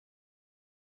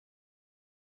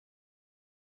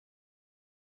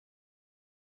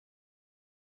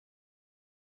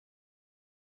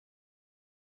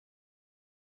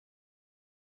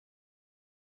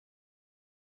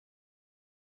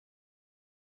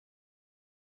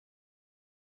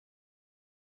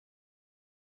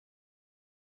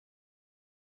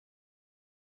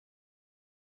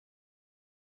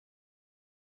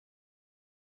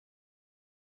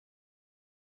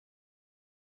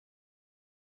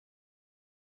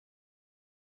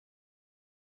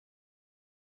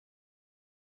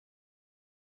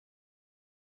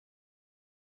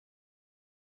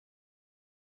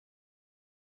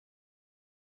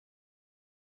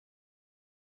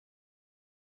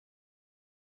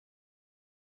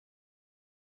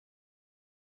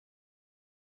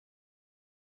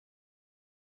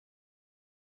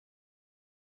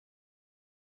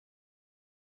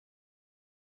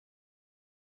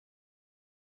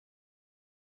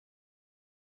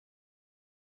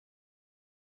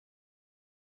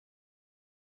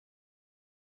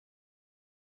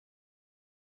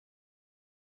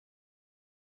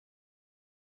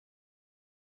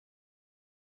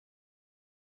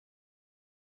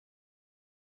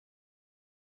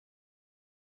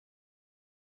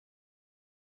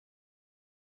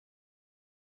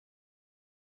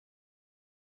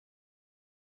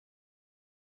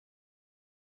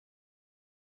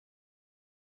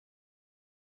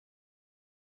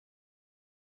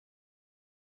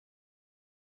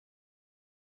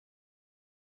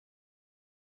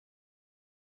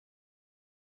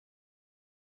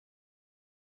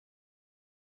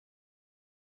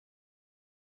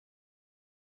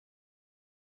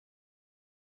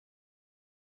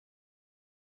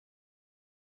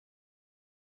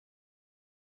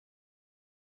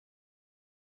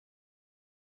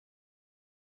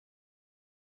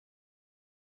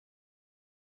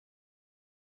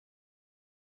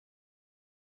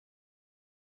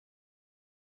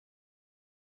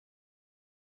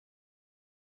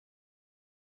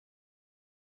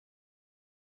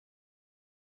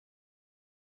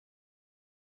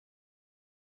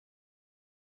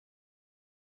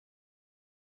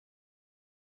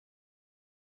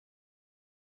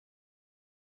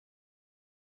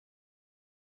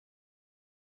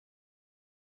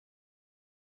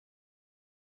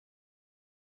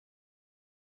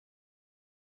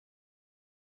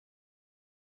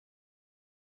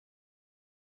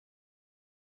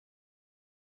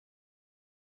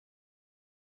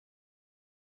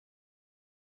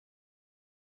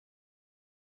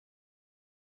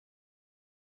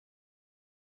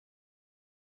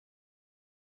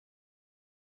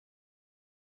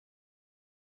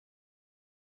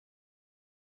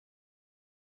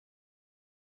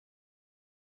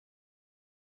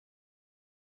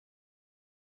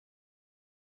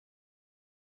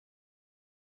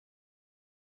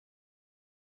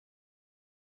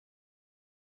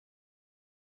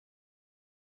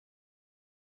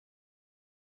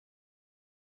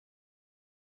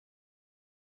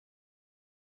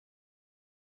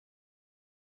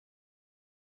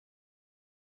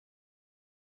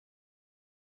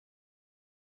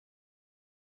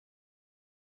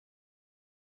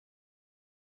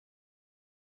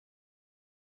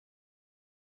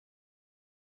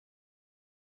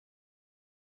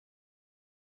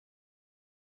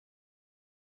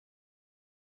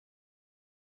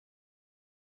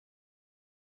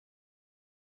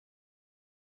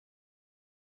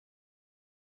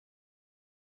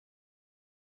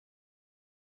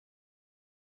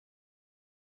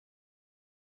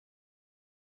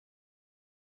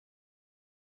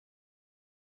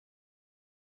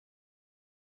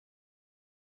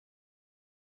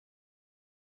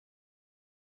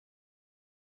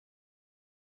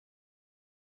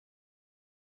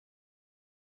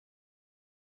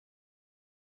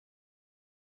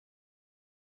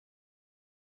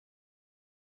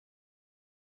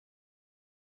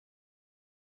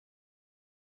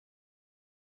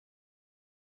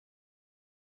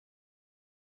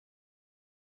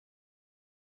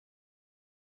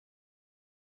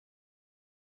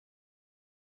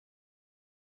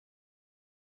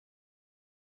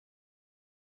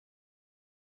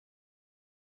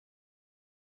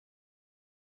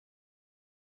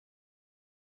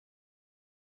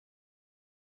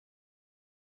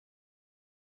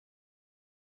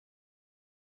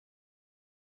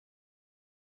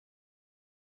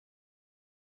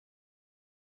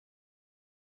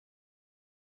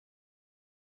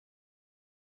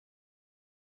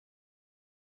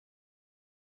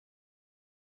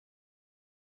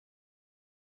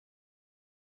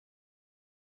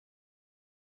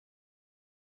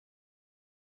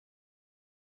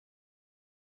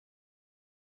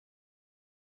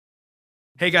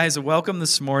Hey guys, welcome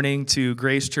this morning to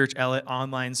Grace Church Ellet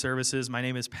online services. My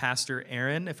name is Pastor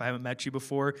Aaron. If I haven't met you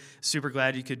before, super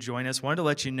glad you could join us. Wanted to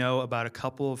let you know about a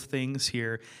couple of things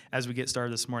here as we get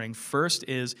started this morning. First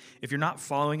is, if you're not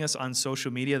following us on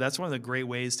social media, that's one of the great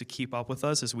ways to keep up with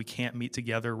us as we can't meet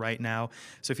together right now.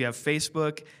 So if you have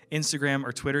Facebook, Instagram,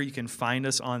 or Twitter, you can find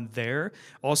us on there.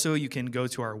 Also, you can go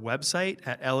to our website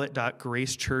at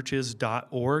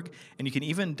ellet.gracechurches.org, and you can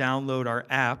even download our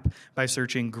app by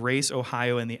searching Grace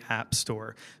Ohio in the App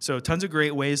Store. So tons of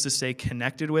great ways to stay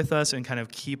connected with us and kind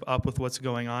of keep up with what's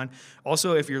going on.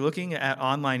 Also, if you're looking at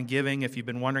online giving, if you've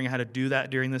been wondering how to do that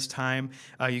during this time,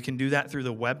 you can do that through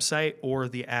the website or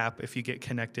the app if you get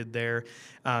connected there.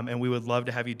 And we would love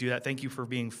to have you do that. Thank you for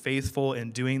being faithful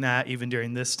in doing that even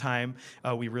during this time.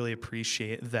 We really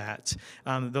appreciate that.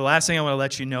 The last thing I want to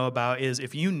let you know about is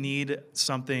if you need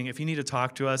something, if you need to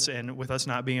talk to us, and with us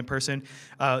not being in person,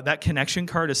 that connection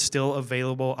card is still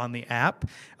available on the app.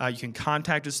 You can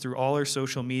contact us through all our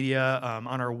social media.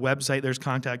 On our website, there's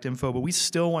contact info, but we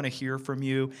still want to hear from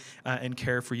you and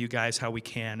care for you guys how we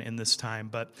can in this time.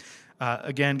 But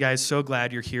again, guys, so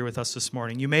glad you're here with us this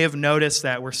morning. You may have noticed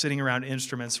that we're sitting around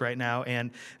instruments right now,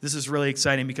 and this is really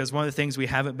exciting because one of the things we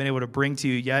haven't been able to bring to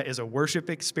you yet is a worship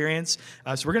experience.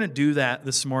 So we're going to do that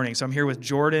this morning. So I'm here with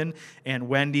Jordan and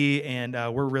Wendy, and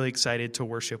we're really excited to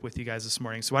worship with you guys this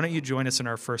morning. So why don't you join us in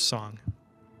our first song?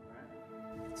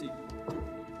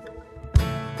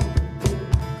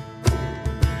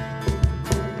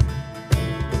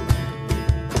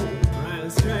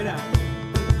 Let's try it out.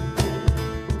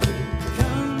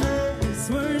 Come, let's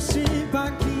worship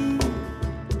our King.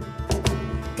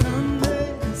 Come,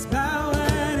 let's bow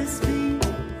at His feet.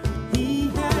 He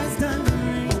has done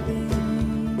great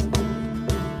things.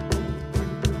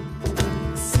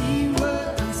 See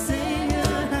what our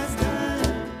Savior has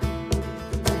done.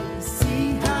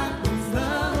 See how His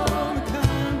love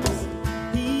overcomes.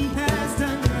 He has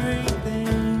done great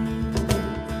things.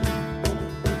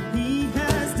 He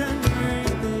has done great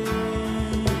things.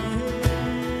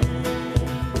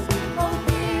 Oh,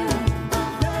 King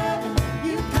of heaven,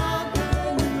 you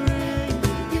conquer the grave.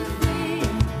 You free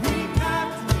every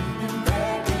captive and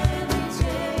break every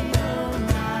chain. Oh,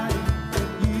 God,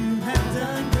 you have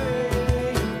done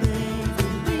great things.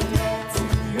 We dance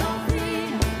in your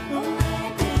freedom,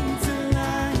 awaken to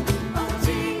life. Oh,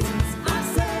 Jesus, our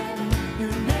Savior,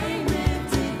 your name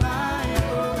lifted high.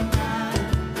 Oh, God,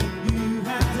 you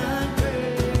have done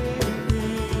great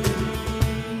things.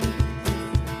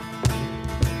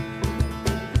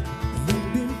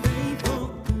 You've been faithful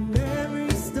through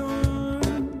every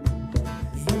storm.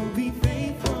 You'll be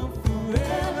faithful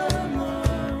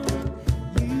forevermore.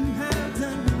 You have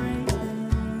done great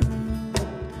things.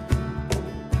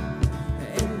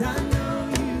 And I know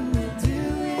you will do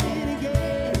it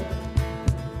again.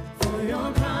 For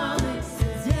your promise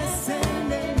is yes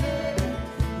and amen.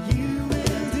 You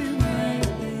will do great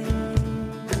things.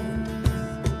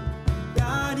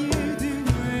 God, you do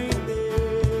great things.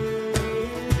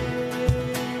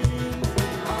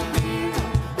 Oh, King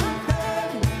of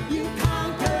heaven, you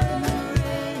conquer the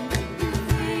grave. You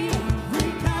free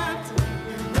every captive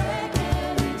and break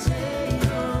every chain.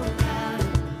 Oh, God,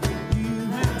 you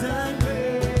have done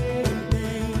great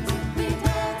things. We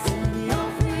dance in your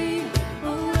freedom,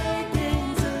 awaken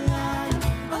to life.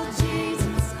 Oh,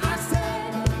 Jesus, our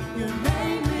Savior, your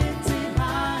name lifted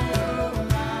high. Oh,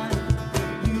 God,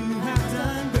 you have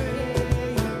done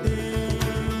great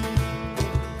things.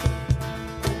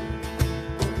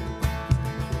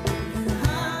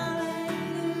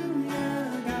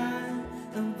 Hallelujah, God,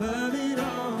 above it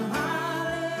all.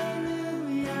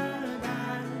 Hallelujah,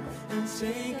 God,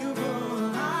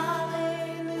 unshakable.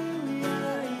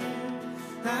 Hallelujah, you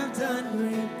have done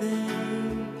great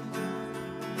things.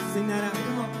 Sing that out,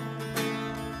 come on.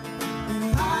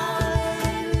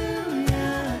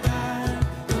 Hallelujah, God,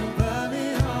 above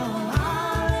it all.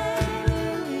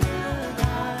 Hallelujah,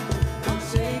 God,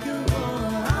 unshakable.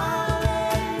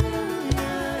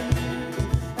 Hallelujah, you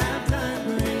have done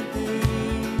great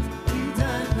things. You've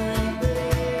done great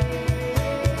things.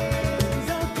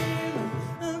 Oh, King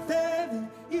of heaven,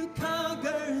 you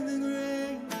conquer the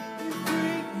grave. You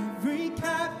free every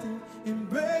captive and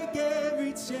break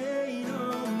every chain.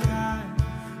 Oh, God,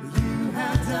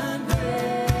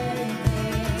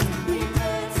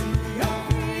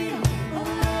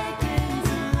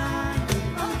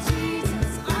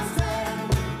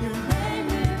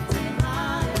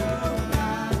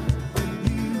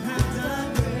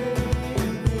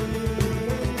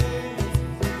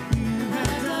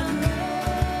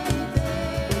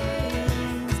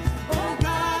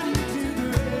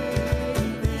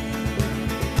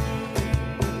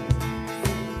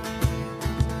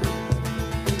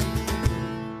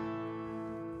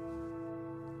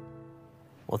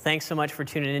 Well, thanks so much for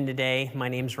tuning in today. My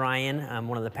name's Ryan. I'm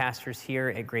one of the pastors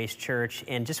here at Grace Church.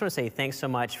 And just want to say thanks so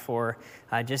much for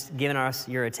just giving us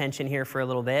your attention here for a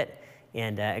little bit.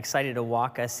 And excited to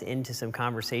walk us into some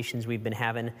conversations we've been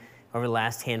having over the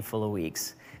last handful of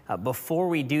weeks. Before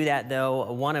we do that, though,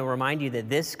 I want to remind you that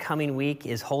this coming week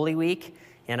is Holy Week.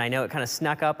 And I know it kind of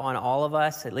snuck up on all of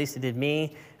us, at least it did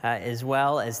me, as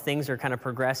well as things are kind of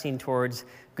progressing towards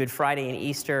Good Friday and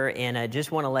Easter. And I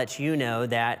just want to let you know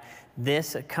that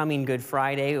this coming Good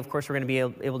Friday, of course, we're going to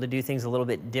be able to do things a little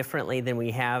bit differently than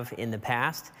we have in the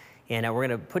past. And we're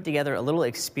going to put together a little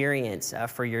experience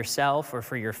for yourself or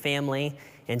for your family.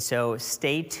 And so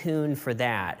stay tuned for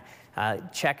that.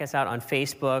 Check us out on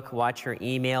Facebook, watch your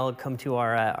email, come to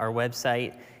our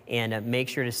website, and make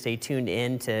sure to stay tuned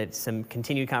in to some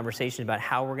continued conversations about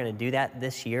how we're going to do that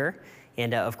this year.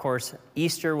 And of course,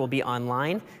 Easter will be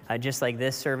online, just like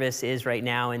this service is right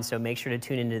now. And so make sure to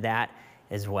tune into that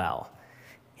as well.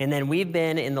 And then we've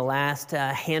been in the last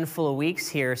handful of weeks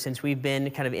here, since we've been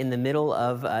kind of in the middle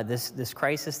of this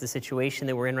crisis, the situation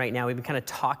that we're in right now, we've been kind of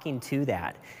talking to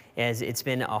that, as it's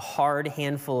been a hard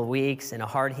handful of weeks and a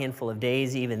hard handful of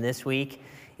days even this week.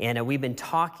 And we've been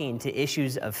talking to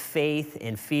issues of faith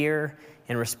and fear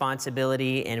and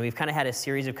responsibility, and we've kind of had a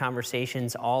series of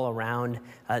conversations all around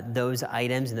those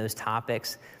items and those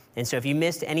topics. And so if you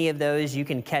missed any of those, you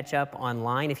can catch up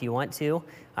online if you want to.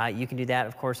 You can do that,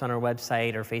 of course, on our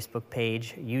website or Facebook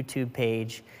page, YouTube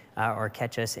page, or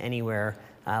catch us anywhere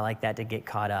like that to get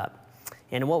caught up.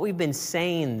 And what we've been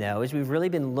saying, though, is we've really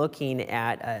been looking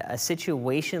at a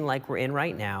situation like we're in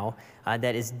right now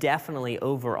that is definitely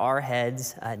over our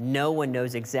heads. No one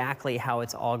knows exactly how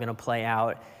it's all going to play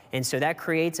out. And so that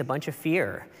creates a bunch of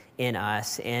fear in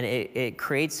us, and it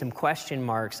creates some question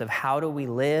marks of how do we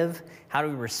live, how do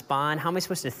we respond, how am I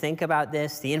supposed to think about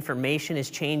this? The information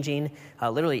is changing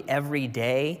literally every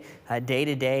day, day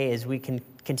to day, as we can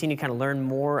continue to kind of learn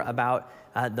more about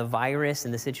the virus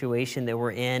and the situation that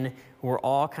we're in. We're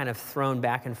all kind of thrown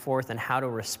back and forth on how to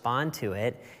respond to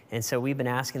it. And so we've been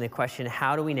asking the question,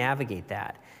 how do we navigate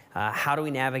that? How do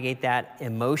we navigate that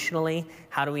emotionally?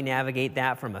 How do we navigate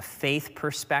that from a faith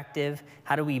perspective?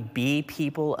 How do we be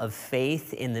people of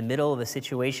faith in the middle of a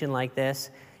situation like this?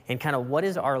 And kind of what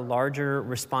is our larger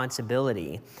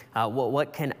responsibility?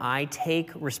 What can I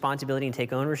take responsibility and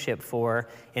take ownership for?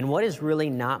 And what is really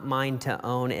not mine to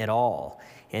own at all?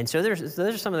 And so those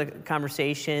are some of the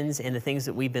conversations and the things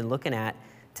that we've been looking at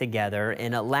together.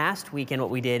 And last weekend,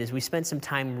 what we did is we spent some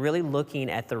time really looking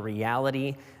at the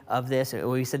reality of this. And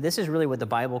we said this is really what the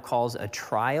Bible calls a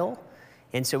trial.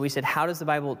 And so we said, how does the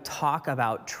Bible talk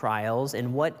about trials,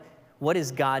 and what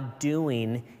is God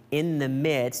doing in the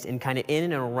midst and kind of in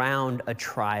and around a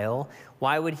trial?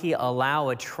 Why would he allow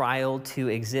a trial to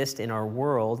exist in our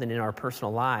world and in our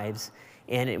personal lives?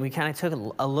 And we kind of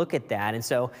took a look at that. And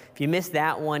so if you missed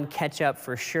that one, catch up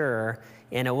for sure.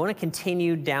 And I want to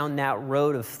continue down that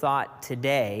road of thought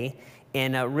today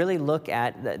and really look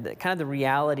at the kind of the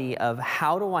reality of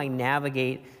how do I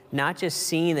navigate not just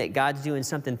seeing that God's doing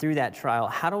something through that trial,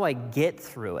 how do I get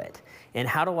through it? And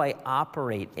how do I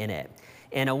operate in it?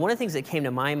 And one of the things that came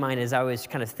to my mind as I was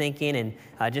kind of thinking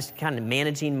and just kind of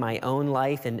managing my own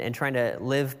life and trying to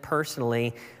live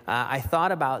personally, I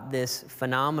thought about this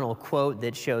phenomenal quote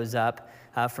that shows up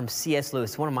from C.S.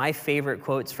 Lewis. One of my favorite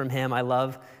quotes from him. I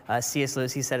love C.S.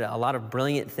 Lewis. He said a lot of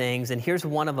brilliant things. And here's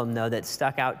one of them, though, that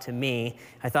stuck out to me.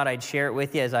 I thought I'd share it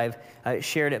with you as I've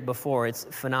shared it before. It's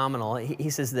phenomenal. He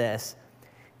says this.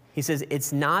 He says,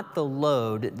 "It's not the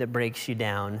load that breaks you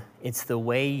down. It's the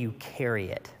way you carry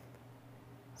it."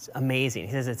 It's amazing.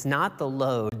 He says, it's not the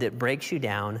load that breaks you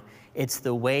down, it's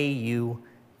the way you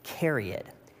carry it.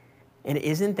 And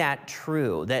isn't that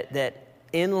true? That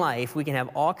in life, we can have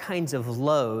all kinds of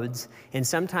loads, and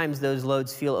sometimes those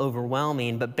loads feel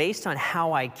overwhelming, but based on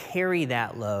how I carry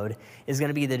that load is going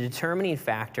to be the determining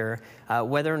factor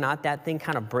whether or not that thing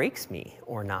kind of breaks me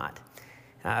or not.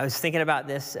 I was thinking about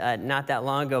this not that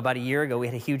long ago, about a year ago. We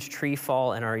had a huge tree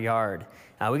fall in our yard.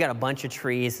 We got a bunch of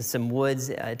trees and some woods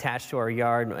attached to our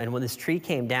yard, and when this tree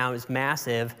came down, it was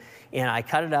massive, and I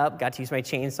cut it up, got to use my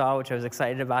chainsaw, which I was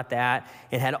excited about that.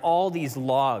 It had all these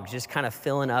logs just kind of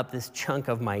filling up this chunk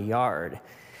of my yard.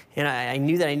 And I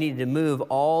knew that I needed to move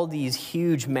all these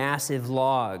huge, massive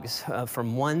logs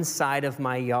from one side of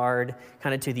my yard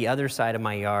kind of to the other side of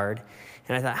my yard.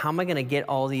 And I thought, how am I going to get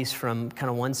all these from kind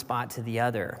of one spot to the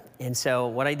other? And so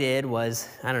what I did was,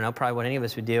 I don't know, probably what any of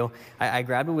us would do. I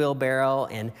grabbed a wheelbarrow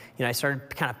and I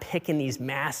started kind of picking these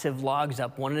massive logs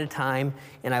up one at a time,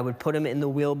 and I would put them in the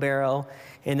wheelbarrow.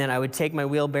 And then I would take my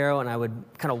wheelbarrow and I would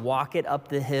kind of walk it up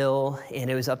the hill, and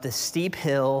it was up this steep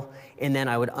hill. And then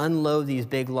I would unload these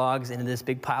big logs into this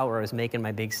big pile where I was making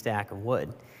my big stack of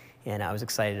wood. And I was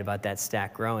excited about that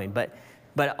stack growing.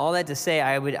 But all that to say,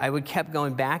 I would kept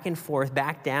going back and forth,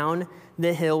 back down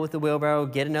the hill with the wheelbarrow,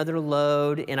 get another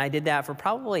load, and I did that for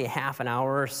probably a half an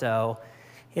hour or so.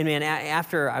 And man,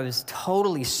 after I was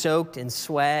totally soaked in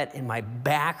sweat and my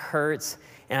back hurts,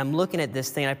 and I'm looking at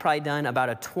this thing, I'd probably done about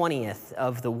a 20th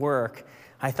of the work.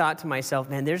 I thought to myself,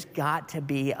 man, there's got to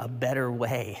be a better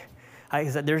way. I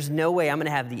said, there's no way I'm going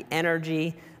to have the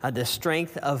energy, the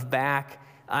strength of back.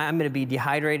 I'm going to be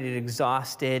dehydrated,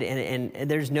 exhausted,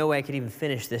 and there's no way I could even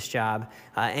finish this job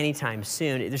anytime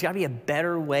soon. There's got to be a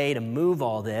better way to move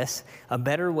all this, a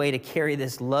better way to carry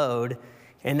this load.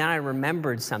 And then I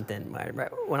remembered something.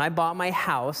 When I bought my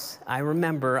house, I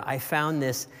remember I found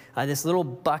this little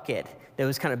bucket that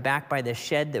was kind of back by the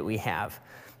shed that we have.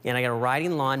 And I got a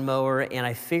riding lawnmower, and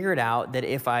I figured out that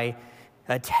if I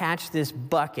attach this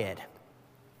bucket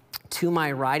to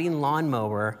my riding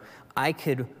lawnmower, I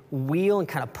could wheel and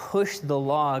kind of push the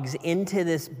logs into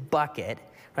this bucket,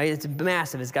 right? It's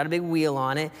massive. It's got a big wheel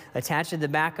on it attached to the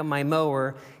back of my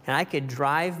mower, and I could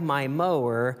drive my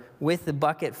mower with the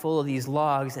bucket full of these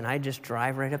logs, and I'd just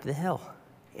drive right up the hill.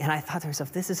 And I thought to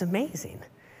myself, this is amazing.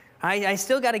 I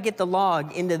still got to get the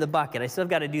log into the bucket. I still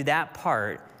got to do that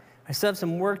part. I still have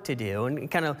some work to do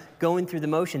and kind of going through the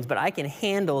motions, but I can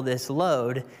handle this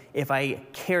load if I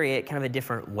carry it kind of a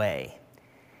different way.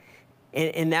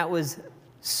 And that was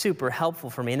super helpful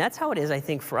for me. And that's how it is, I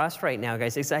think, for us right now,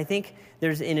 guys. I think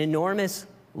there's an enormous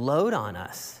load on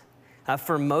us.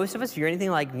 For most of us, if you're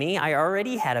anything like me, I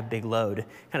already had a big load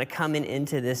kind of coming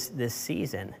into this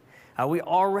season. We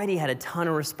already had a ton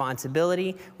of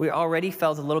responsibility. We already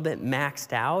felt a little bit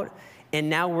maxed out. And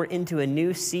now we're into a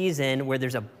new season where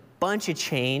there's a bunch of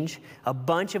change. A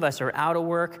bunch of us are out of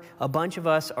work. A bunch of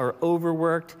us are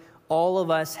overworked. All of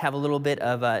us have a little bit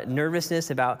of nervousness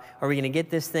about, are we going to get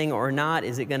this thing or not?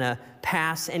 Is it going to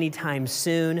pass anytime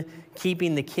soon?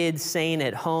 Keeping the kids sane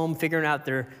at home, figuring out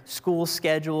their school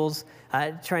schedules,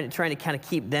 trying to kind of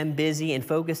keep them busy and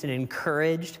focused and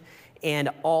encouraged. And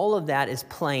all of that is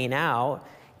playing out.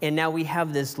 And now we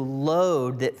have this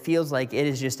load that feels like it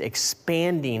is just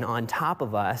expanding on top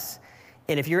of us.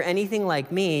 And if you're anything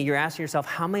like me, you're asking yourself,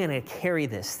 how am I going to carry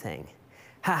this thing?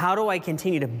 How do I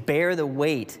continue to bear the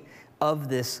weight of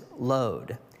this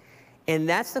load? And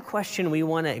that's the question we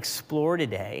want to explore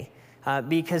today,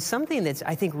 because something that's,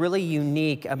 I think, really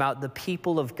unique about the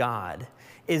people of God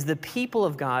is the people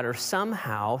of God are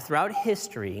somehow, throughout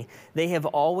history, they have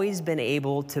always been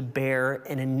able to bear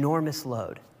an enormous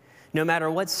load. No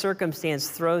matter what circumstance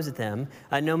throws at them,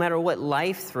 no matter what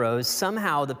life throws,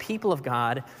 somehow the people of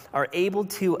God are able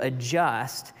to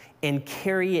adjust and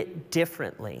carry it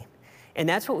differently. And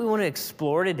that's what we want to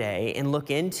explore today and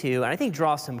look into, and I think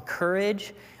draw some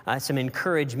courage, some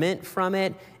encouragement from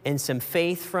it, and some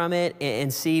faith from it,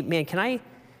 and see, man, can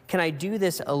I do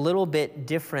this a little bit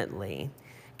differently?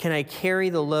 Can I carry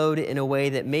the load in a way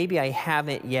that maybe I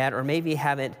haven't yet, or maybe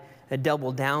haven't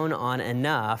doubled down on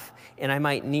enough, and I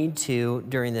might need to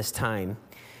during this time?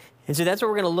 And so that's what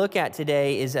we're going to look at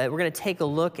today, is we're going to take a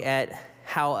look at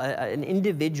how an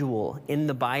individual in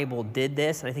the Bible did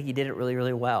this, and I think he did it really,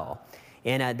 really well.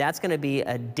 And that's going to be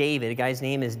David. The guy's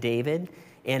name is David.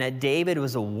 And David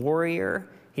was a warrior.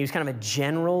 He was kind of a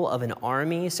general of an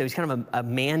army. So he's kind of a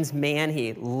man's man.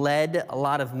 He led a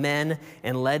lot of men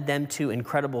and led them to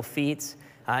incredible feats.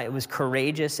 It was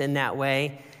courageous in that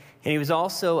way. And he was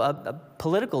also a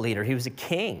political leader. He was a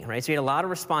king, right? So he had a lot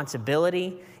of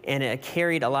responsibility and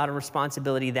carried a lot of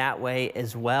responsibility that way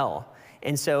as well.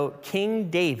 And so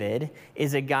King David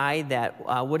is a guy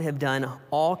that would have done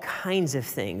all kinds of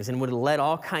things and would have led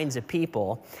all kinds of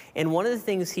people. And one of the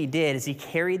things he did is he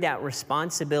carried that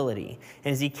responsibility,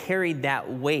 and as he carried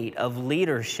that weight of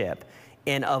leadership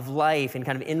and of life and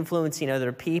kind of influencing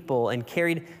other people, and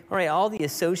carried all the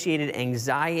associated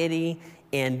anxiety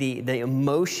and the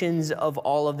emotions of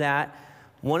all of that.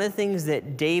 One of the things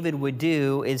that David would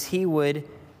do is he would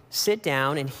sit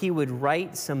down and he would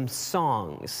write some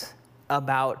songs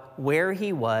about where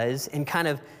he was, and kind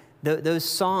of those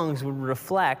songs would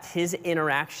reflect his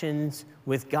interactions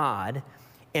with God.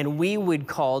 And we would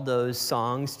call those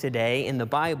songs today in the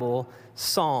Bible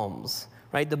Psalms,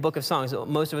 right? The book of Songs.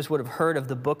 Most of us would have heard of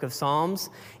the book of Psalms,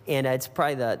 and it's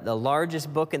probably the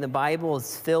largest book in the Bible.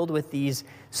 It's filled with these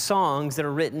songs that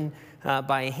are written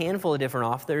by a handful of different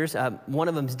authors. One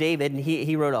of them is David, and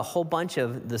he wrote a whole bunch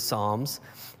of the Psalms.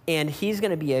 And he's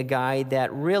going to be a guy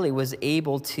that really was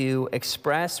able to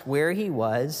express where he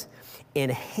was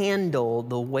and handle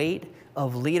the weight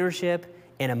of leadership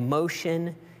and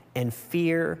emotion and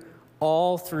fear,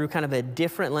 all through kind of a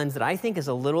different lens that I think is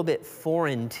a little bit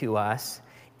foreign to us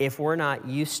if we're not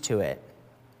used to it.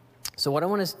 So what I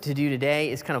want us to do today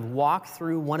is kind of walk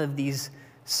through one of these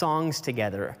songs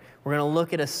together. We're going to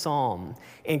look at a psalm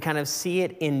and kind of see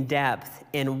it in depth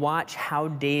and watch how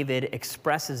David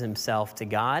expresses himself to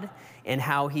God and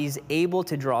how he's able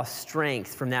to draw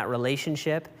strength from that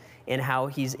relationship and how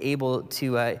he's able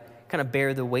to kind of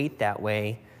bear the weight that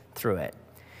way through it.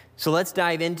 So let's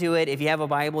dive into it. If you have a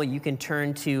Bible, you can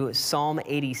turn to Psalm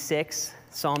 86.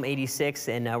 Psalm 86,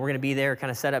 and we're going to be there, kind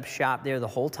of set up shop there the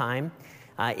whole time.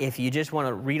 If you just want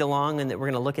to read along, and we're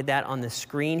going to look at that on the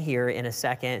screen here in a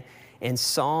second. And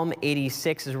Psalm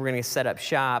 86 is where we're going to set up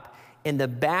shop. And the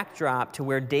backdrop to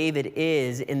where David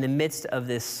is in the midst of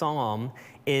this psalm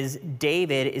is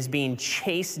David is being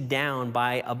chased down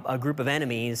by a group of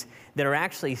enemies that are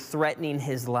actually threatening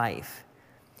his life.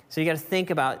 So you got to think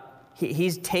about,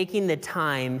 he's taking the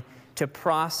time to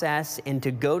process and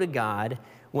to go to God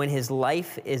when his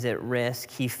life is at risk.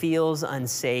 He feels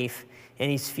unsafe, and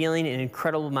he's feeling an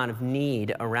incredible amount of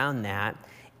need around that.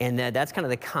 And that's kind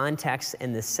of the context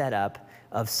and the setup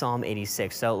of Psalm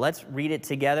 86. So let's read it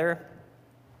together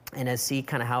and see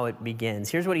kind of how it begins.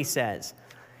 Here's what he says.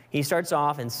 He starts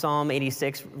off in Psalm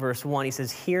 86, verse 1. He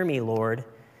says, "Hear me, Lord,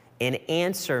 and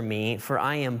answer me, for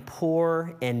I am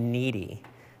poor and needy."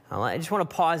 I just want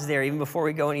to pause there even before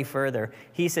we go any further.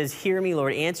 He says, "Hear me,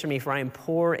 Lord, answer me, for I am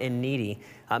poor and needy."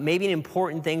 Maybe an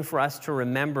important thing for us to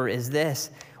remember is this.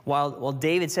 While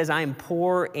David says, "I am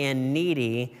poor and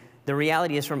needy," the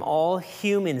reality is, from all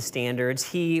human standards,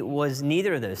 he was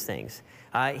neither of those things.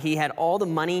 He had all the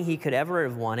money he could ever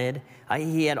have wanted.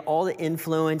 He had all the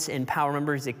influence and power.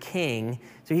 Remember, he's a king.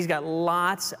 So he's got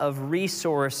lots of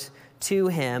resource to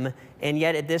him. And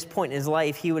yet at this point in his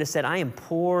life, he would have said, "I am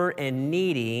poor and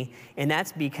needy." And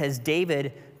that's because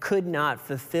David could not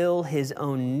fulfill his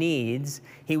own needs.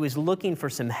 He was looking for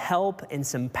some help and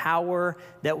some power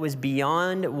that was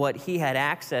beyond what he had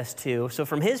access to. So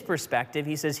from his perspective,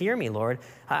 he says, "Hear me, Lord.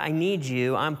 I need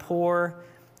you. I'm poor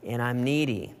and I'm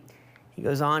needy." He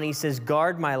goes on, he says,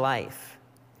 "Guard my life,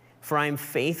 for I am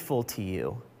faithful to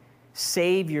you.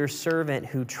 Save your servant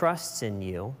who trusts in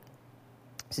you."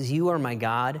 He says, "You are my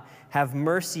God. Have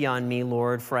mercy on me,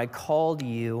 Lord, for I call to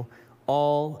you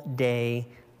all day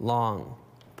long."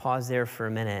 Pause there for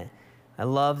a minute. I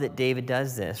love that David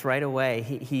does this right away.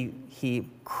 He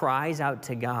cries out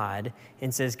to God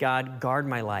and says, "God, guard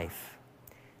my life.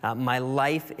 My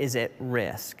life is at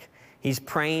risk." He's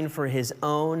praying for his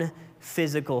own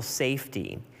physical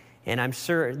safety. And I'm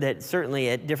sure that certainly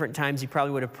at different times he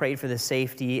probably would have prayed for the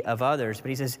safety of others. But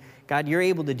he says, "God, you're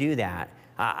able to do that.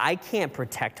 I can't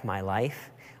protect my life.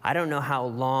 I don't know how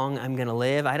long I'm going to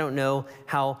live. I don't know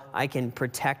how I can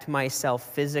protect myself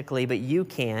physically, but you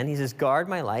can." He says, "Guard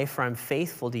my life, for I'm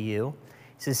faithful to you."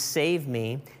 He says, "Save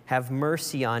me, have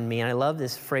mercy on me." And I love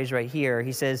this phrase right here.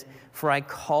 He says, "For I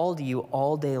call to you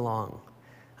all day long."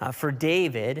 For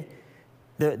David,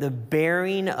 the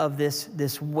bearing of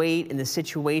this weight and the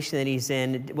situation that he's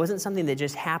in, it wasn't something that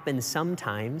just happened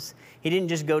sometimes. He didn't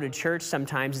just go to church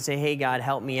sometimes and say, "Hey, God,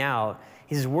 help me out."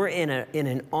 He says, we're in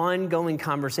an ongoing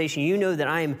conversation. You know that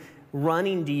I am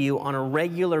running to you on a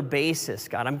regular basis,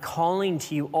 God. I'm calling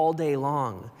to you all day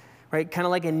long, right? Kind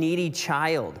of like a needy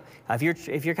child. If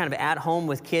you're kind of at home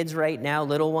with kids right now,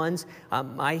 little ones,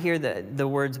 I hear the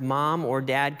words mom or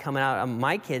dad coming out of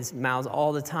my kids' mouths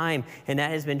all the time, and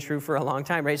that has been true for a long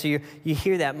time, right? So you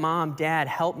hear that, "Mom, Dad,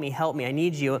 help me, I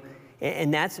need you."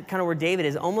 And that's kind of where David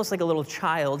is, almost like a little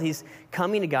child. He's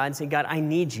coming to God and saying, "God, I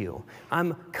need you.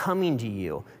 I'm coming to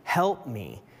you. Help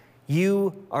me.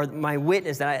 You are my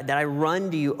witness that I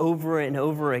run to you over and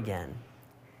over again."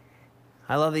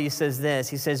 I love that he says this.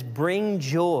 He says, "Bring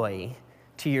joy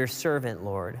to your servant,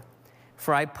 Lord,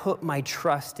 for I put my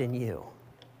trust in you."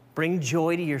 Bring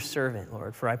joy to your servant,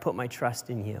 Lord, for I put my trust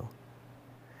in you.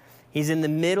 He's in the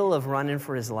middle of running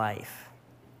for his life.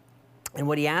 And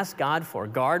what he asked God for,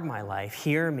 guard my life,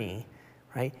 hear me,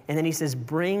 right? And then he says,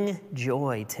 "Bring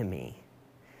joy to me."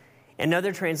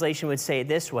 Another translation would say it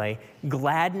this way: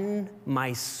 "Gladden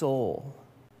my soul."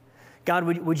 God,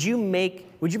 would you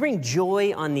bring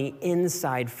joy on the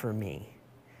inside for me?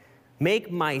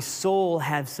 Make my soul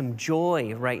have some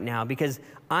joy right now because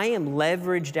I am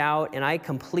leveraged out and I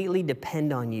completely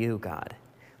depend on you, God.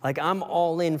 Like I'm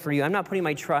all in for you. I'm not putting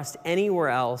my trust anywhere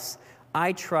else.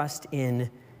 I trust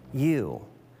in you.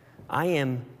 I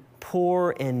am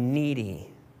poor and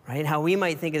needy, right? How we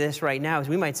might think of this right now is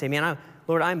we might say, man,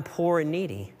 Lord, I'm poor and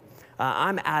needy.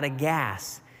 I'm out of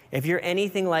gas. If you're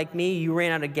anything like me, you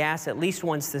ran out of gas at least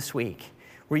once this week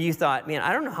where you thought, man,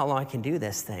 I don't know how long I can do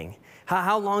this thing.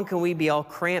 How long can we be all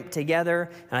cramped together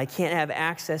and I can't have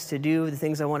access to do the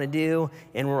things I want to do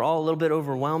and we're all a little bit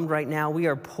overwhelmed right now? We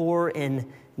are poor and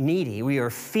needy. We are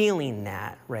feeling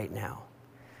that right now.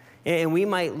 And we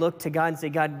might look to God and say,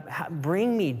 God,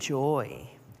 bring me joy.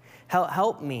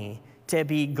 Help me to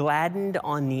be gladdened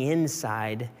on the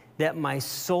inside that my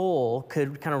soul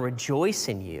could kind of rejoice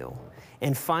in you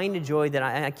and find a joy that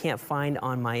I can't find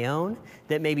on my own,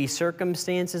 that maybe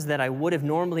circumstances that I would have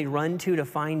normally run to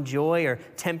find joy or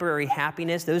temporary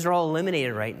happiness, those are all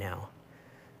eliminated right now.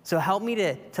 So help me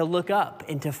to look up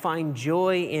and to find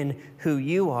joy in who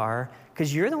you are,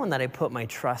 because you're the one that I put my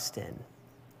trust in.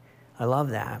 I love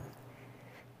that.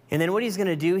 And then what he's going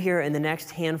to do here in the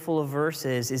next handful of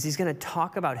verses is he's going to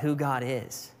talk about who God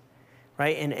is,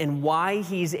 right? And why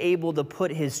he's able to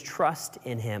put his trust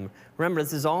in him. Remember,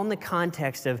 this is all in the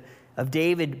context of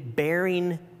David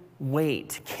bearing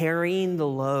weight, carrying the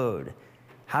load.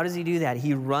 How does he do that?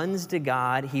 He runs to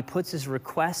God. He puts his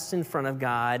requests in front of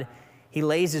God. He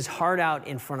lays his heart out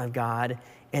in front of God.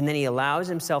 And then he allows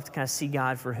himself to kind of see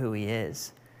God for who he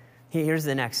is. Here's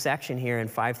the next section here in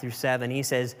 5-7. He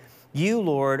says, you,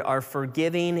 Lord, are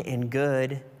forgiving and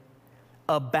good,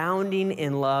 abounding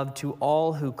in love to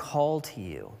all who call to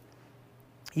you.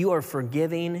 You are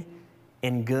forgiving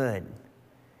and good.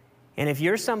 And if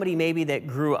you're somebody maybe that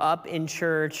grew up in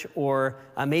church, or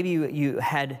maybe you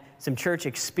had some church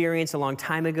experience a long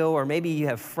time ago, or maybe you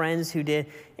have friends who did,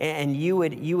 and you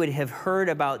would have heard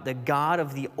about the God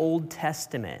of the Old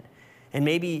Testament, and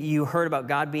maybe you heard about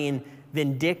God being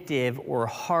vindictive or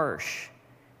harsh.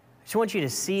 I just want you to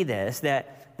see this,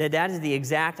 that is the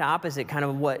exact opposite kind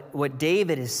of what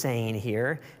David is saying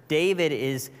here. David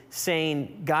is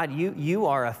saying, God, you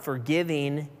are a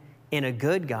forgiving and a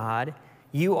good God.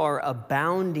 You are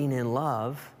abounding in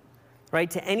love, right?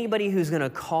 To anybody who's going to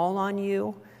call on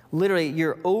you, literally,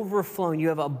 you're overflowing. You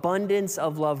have abundance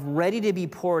of love ready to be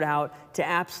poured out to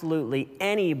absolutely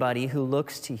anybody who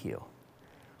looks to you.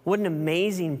 What an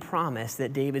amazing promise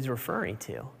that David's referring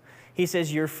to. He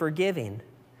says, you're forgiving.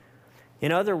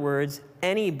 In other words,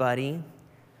 anybody,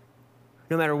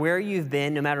 no matter where you've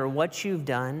been, no matter what you've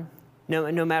done,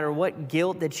 no matter what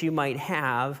guilt that you might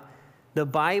have, the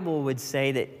Bible would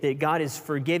say that God is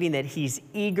forgiving, that he's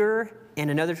eager,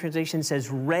 and another translation says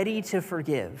ready to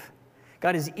forgive.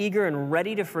 God is eager and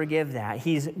ready to forgive that.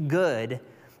 He's good,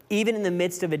 even in the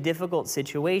midst of a difficult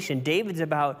situation. David's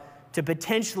about to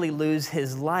potentially lose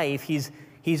his life. He's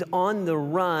on the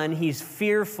run, he's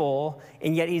fearful,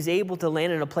 and yet he's able to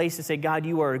land in a place to say, God,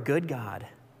 you are a good God.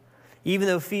 Even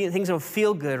though things don't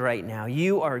feel good right now,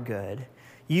 you are good.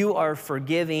 You are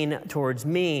forgiving towards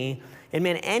me. And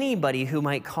man, anybody who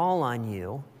might call on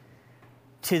you,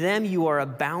 to them you are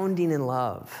abounding in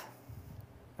love.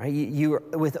 Right? You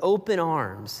are with open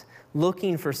arms,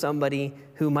 looking for somebody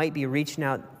who might be reaching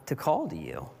out to call to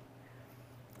you.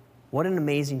 What an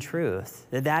amazing truth,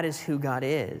 that is who God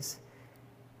is.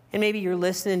 And maybe you're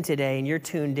listening today and you're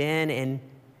tuned in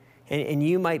and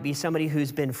you might be somebody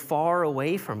who's been far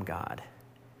away from God,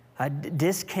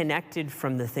 disconnected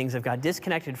from the things of God,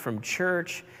 disconnected from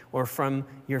church or from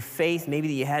your faith maybe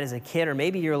that you had as a kid, or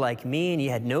maybe you're like me and you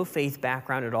had no faith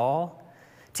background at all.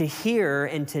 To hear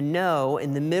and to know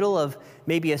in the middle of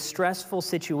maybe a stressful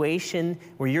situation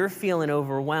where you're feeling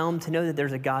overwhelmed, to know that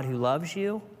there's a God who loves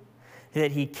you,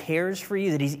 that he cares for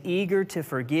you, that he's eager to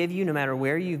forgive you no matter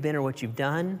where you've been or what you've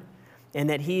done, and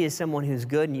that he is someone who's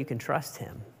good and you can trust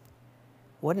him.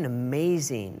 What an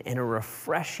amazing and a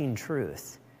refreshing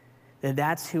truth, that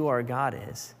that's who our God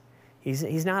is.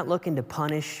 He's not looking to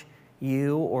punish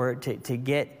you or to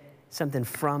get something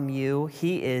from you.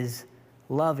 He is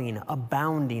loving,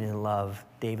 abounding in love,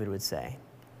 David would say.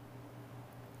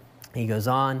 He goes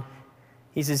on.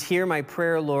 He says, hear my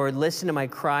prayer, Lord. Listen to my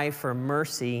cry for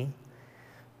mercy.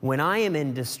 When I am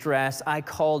in distress, I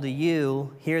call to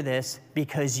you, hear this,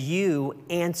 because you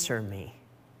answer me.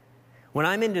 When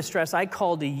I'm in distress, I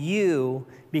call to you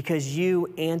because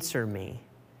you answer me.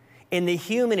 In the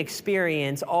human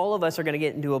experience, all of us are going to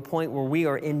get into a point where we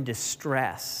are in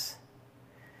distress,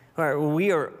 or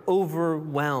we are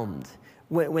overwhelmed.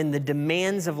 when the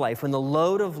demands of life, when the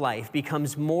load of life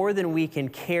becomes more than we can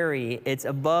carry, it's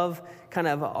above kind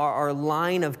of our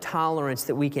line of tolerance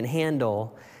that we can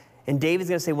handle. And David's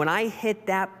going to say, when I hit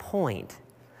that point,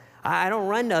 I don't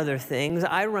run to other things,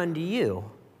 I run to you.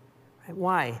 Right?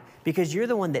 Why? Because you're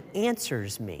the one that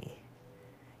answers me.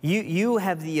 You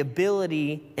have the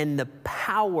ability and the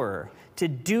power to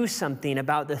do something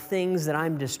about the things that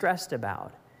I'm distressed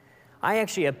about. I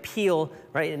actually appeal,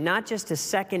 right, not just to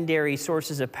secondary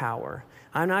sources of power.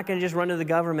 I'm not going to just run to the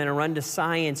government or run to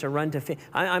science or run to...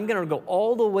 I'm going to go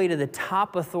all the way to the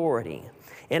top authority,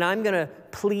 and I'm going to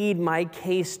plead my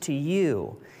case to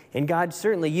you. And God,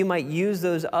 certainly you might use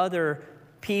those other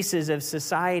pieces of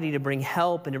society to bring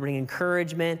help and to bring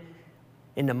encouragement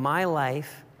into my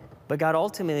life. But God,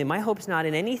 ultimately, my hope's not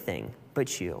in anything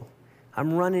but you.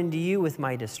 I'm running to you with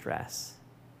my distress.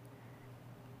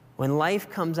 When life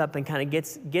comes up and kind of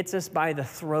gets us by the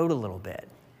throat a little bit,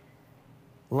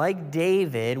 like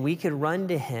David, we could run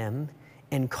to him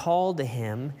and call to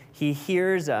him. He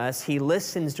hears us, he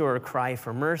listens to our cry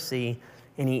for mercy,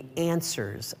 and he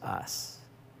answers us.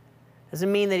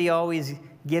 Doesn't mean that he always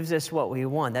gives us what we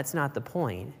want. That's not the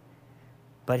point.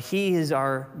 But he is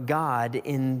our God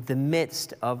in the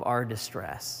midst of our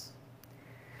distress.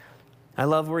 I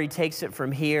love where he takes it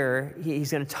from here.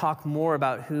 He's going to talk more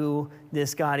about who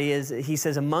this God is. He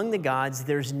says, among the gods,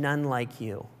 there's none like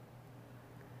you.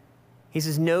 He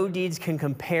says, no deeds can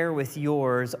compare with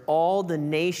yours. All the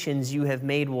nations you have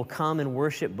made will come and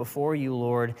worship before you,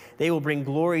 Lord. They will bring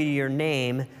glory to your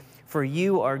name, for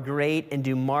you are great and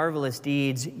do marvelous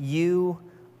deeds. You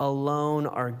alone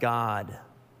are God.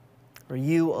 Or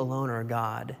you alone are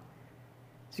God.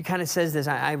 So he kind of says this,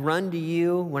 I run to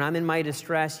you when I'm in my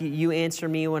distress. You answer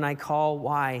me when I call.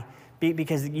 Why?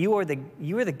 Because you are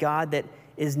the God that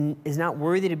is not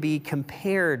worthy to be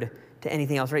compared to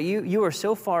anything else, right? You are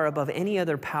so far above any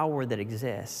other power that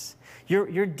exists.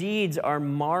 Your deeds are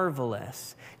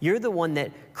marvelous. You're the one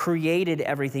that created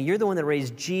everything. You're the one that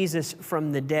raised Jesus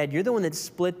from the dead. You're the one that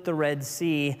split the Red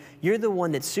Sea. You're the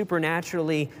one that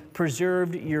supernaturally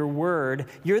preserved your word.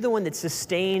 You're the one that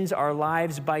sustains our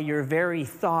lives by your very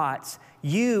thoughts.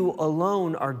 You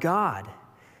alone are God.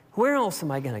 Where else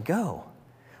am I going to go?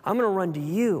 I'm going to run to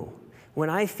you when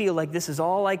I feel like this is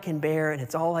all I can bear and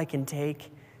it's all I can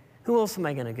take. Who else am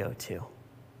I going to go to?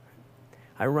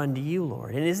 I run to you,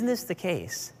 Lord. And isn't this the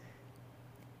case?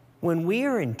 When we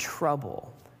are in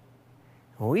trouble,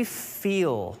 when we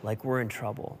feel like we're in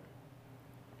trouble,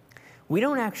 we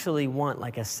don't actually want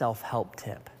like a self-help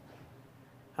tip.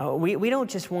 We don't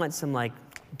just want some like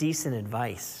decent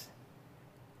advice.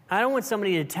 I don't want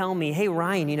somebody to tell me, hey,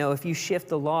 Ryan, if you shift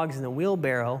the logs in the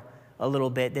wheelbarrow a little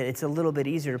bit, that it's a little bit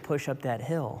easier to push up that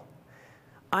hill.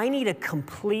 I need a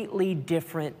completely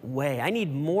different way. I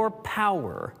need more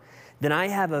power than I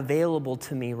have available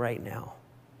to me right now.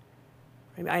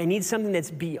 I need something that's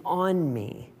beyond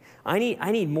me. I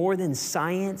need more than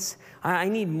science. I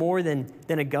need more than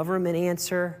a government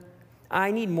answer.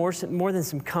 I need more than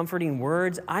some comforting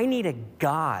words. I need a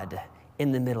God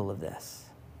in the middle of this.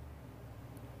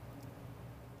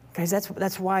 Guys,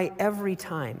 that's why every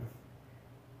time,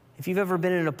 if you've ever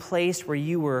been in a place where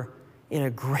you were in a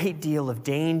great deal of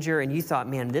danger and you thought,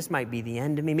 man, this might be the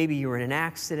end of me. Maybe you were in an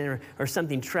accident or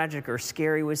something tragic or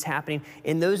scary was happening.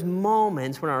 In those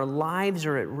moments when our lives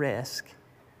are at risk,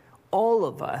 all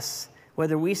of us,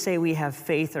 whether we say we have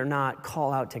faith or not,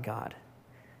 call out to God.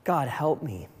 God, help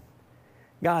me.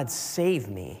 God, save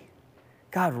me.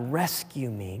 God, rescue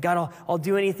me. God, I'll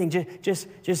do anything.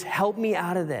 Just help me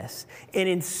out of this. And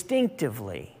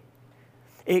instinctively,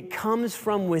 it comes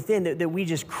from within that we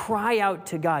just cry out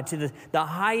to God, to the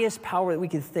highest power that we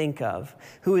could think of,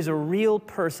 who is a real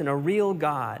person, a real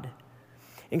God.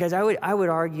 And guys, I would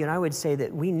argue and I would say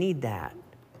that we need that.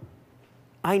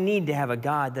 I need to have a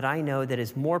God that I know that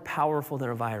is more powerful than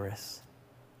a virus.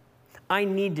 I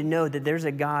need to know that there's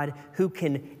a God who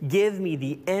can give me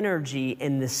the energy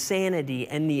and the sanity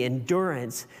and the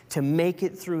endurance to make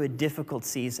it through a difficult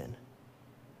season.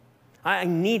 I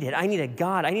need it. I need a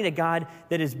God. I need a God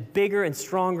that is bigger and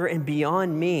stronger and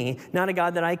beyond me, not a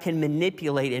God that I can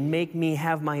manipulate and make me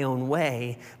have my own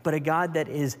way, but a God that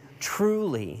is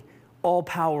truly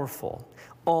all-powerful,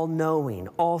 all-knowing,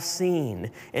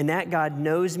 all-seeing. And that God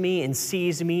knows me and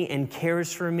sees me and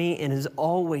cares for me and is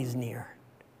always near.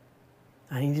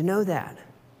 I need to know that.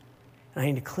 And I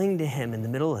need to cling to him in the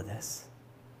middle of this.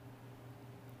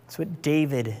 That's what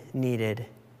David needed.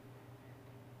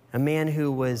 A man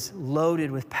who was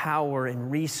loaded with power and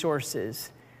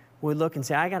resources would look and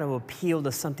say, I got to appeal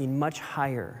to something much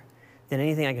higher than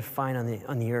anything I could find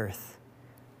on the earth.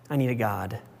 I need a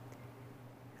God.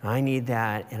 I need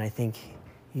that, and I think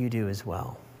you do as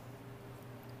well.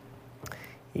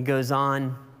 He goes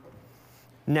on,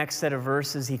 next set of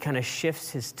verses, he kind of shifts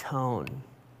his tone.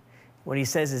 What he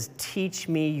says is, teach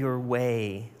me your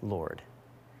way, Lord,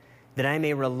 that I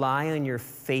may rely on your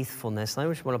faithfulness. And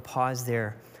I just want to pause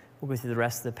there. We'll go through the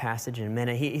rest of the passage in a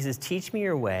minute. He says, teach me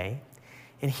your way.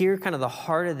 And here, kind of the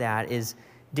heart of that is,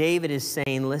 David is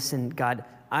saying, listen, God,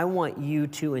 I want you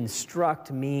to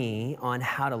instruct me on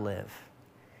how to live.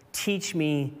 Teach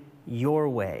me your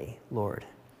way, Lord.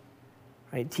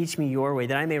 Right? Teach me your way,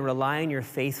 that I may rely on your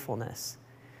faithfulness.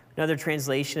 Another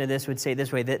translation of this would say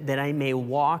this way, that I may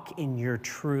walk in your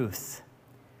truth.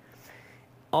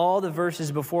 All the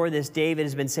verses before this, David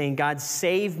has been saying, God,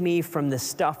 save me from the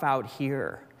stuff out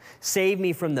here. Save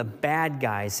me from the bad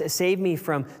guys. Save me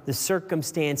from the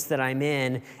circumstance that I'm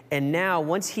in. And now,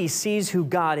 once he sees who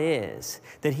God is,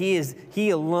 that he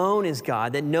alone is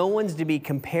God, that no one's to be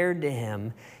compared to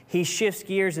him, he shifts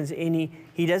gears and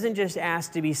he doesn't just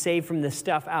ask to be saved from the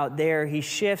stuff out there. He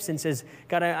shifts and says,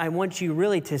 God, I want you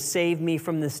really to save me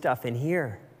from the stuff in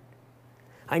here.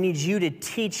 I need you to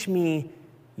teach me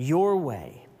your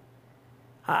way.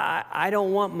 I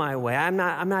don't want my way. I'm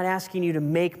not asking you to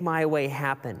make my way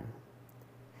happen.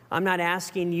 I'm not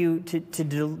asking you to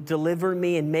deliver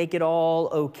me and make it all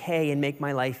okay and make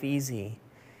my life easy.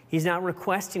 He's not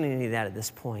requesting any of that at this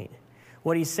point.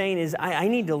 What he's saying is, I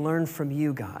need to learn from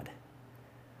you, God.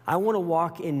 I want to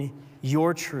walk in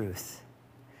your truth.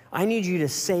 I need you to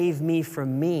save me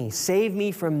from me. Save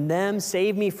me from them,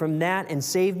 save me from that, and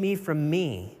save me from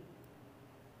me.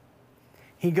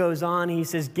 He goes on, he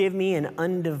says, give me an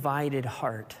undivided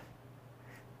heart,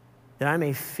 that I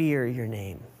may fear your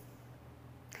name.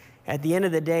 At the end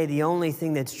of the day, the only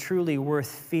thing that's truly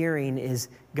worth fearing is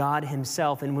God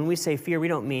himself. And when we say fear, we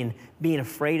don't mean being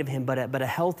afraid of him, but a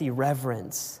healthy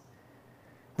reverence.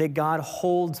 That God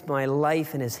holds my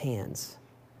life in his hands.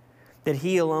 That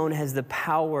he alone has the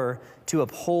power to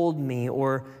uphold me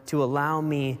or to allow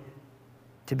me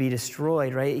to be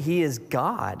destroyed, right? He is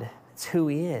God. It's who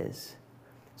he is.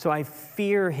 So I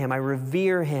fear him, I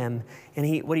revere him.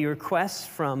 And what he requests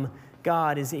from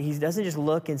God is that he doesn't just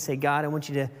look and say, God, I want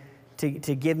you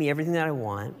to give me everything that I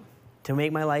want, to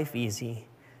make my life easy,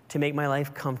 to make my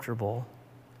life comfortable.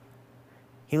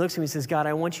 He looks at me and says, God,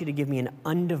 I want you to give me an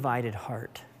undivided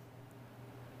heart.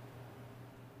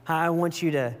 I want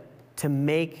you to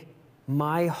make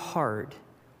my heart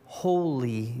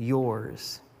wholly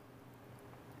yours.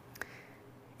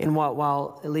 And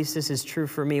while at least this is true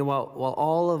for me, while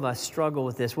all of us struggle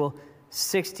with this, well,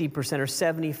 60% or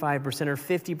 75% or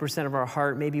 50% of our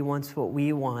heart maybe wants what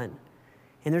we want.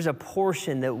 And there's a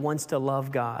portion that wants to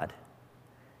love God.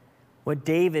 What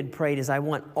David prayed is, I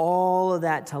want all of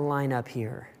that to line up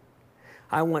here.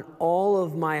 I want all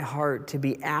of my heart to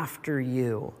be after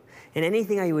you. And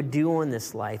anything I would do in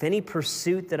this life, any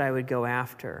pursuit that I would go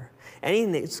after,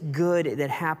 anything that's good that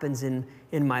happens in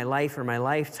my life or my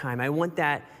lifetime, I want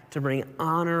that to bring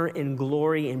honor and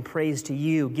glory and praise to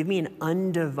you. Give me an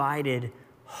undivided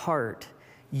heart.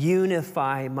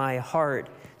 Unify my heart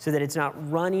so that it's not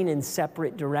running in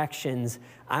separate directions.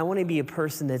 I want to be a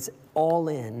person that's all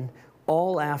in,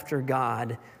 all after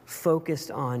God,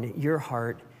 focused on your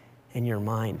heart and your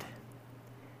mind.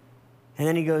 And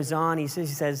then he goes on, he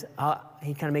says,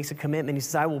 he kind of makes a commitment. He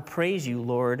says, I will praise you,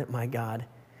 Lord, my God,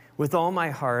 with all my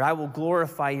heart. I will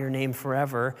glorify your name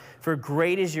forever, for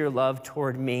great is your love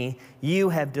toward me. You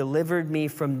have delivered me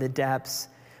from the depths,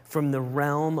 from the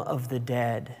realm of the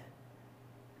dead.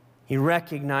 He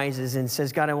recognizes and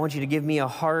says, God, I want you to give me a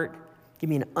heart, give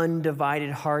me an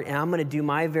undivided heart, and I'm going to do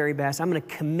my very best. I'm going to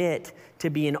commit to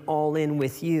being all in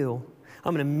with you.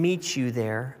 I'm going to meet you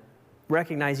there,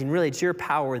 recognizing really it's your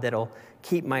power that'll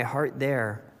keep my heart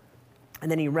there. And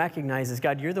then he recognizes,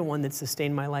 God, you're the one that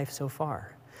sustained my life so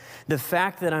far. The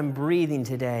fact that I'm breathing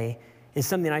today is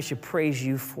something I should praise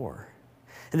you for.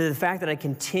 And the fact that I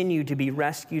continue to be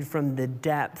rescued from the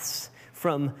depths,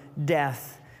 from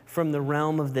death, from the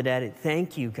realm of the dead.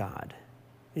 Thank you, God.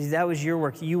 That was your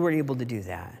work. You were able to do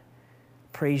that.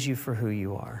 Praise you for who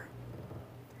you are.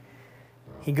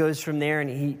 He goes from there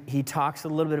and he talks a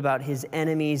little bit about his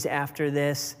enemies after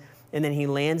this. And then he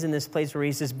lands in this place where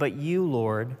he says, but you,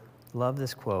 Lord, love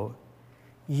this quote,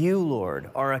 you, Lord,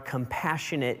 are a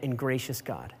compassionate and gracious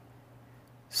God,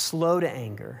 slow to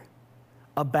anger,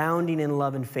 abounding in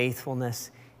love and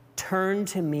faithfulness. Turn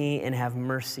to me and have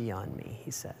mercy on me,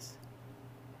 he says.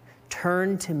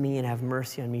 Turn to me and have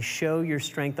mercy on me. Show your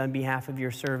strength on behalf of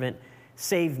your servant.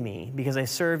 Save me, because I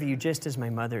serve you just as my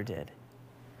mother did.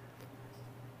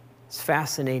 It's a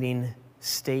fascinating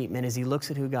statement as he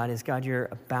looks at who God is. God, you're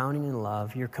abounding in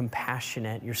love. You're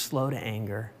compassionate. You're slow to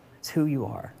anger. It's who you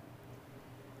are.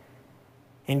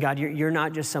 And God, you're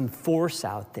not just some force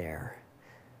out there.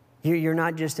 You're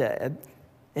not just an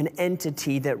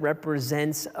entity that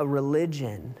represents a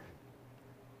religion.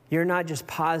 You're not just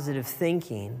positive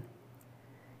thinking.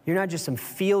 You're not just some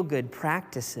feel-good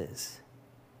practices.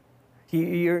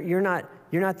 You're not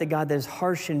the God that is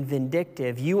harsh and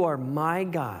vindictive. You are my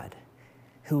God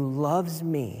who loves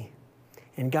me.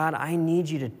 And God, I need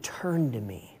you to turn to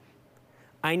me.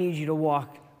 I need you to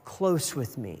walk close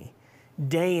with me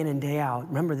day in and day out.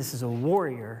 Remember, this is a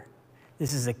warrior.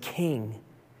 This is a king.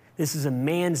 This is a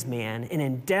man's man. And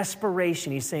in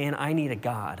desperation, he's saying, I need a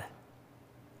God.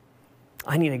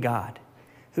 I need a God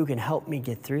who can help me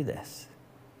get through this.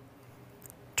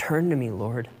 Turn to me,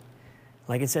 Lord.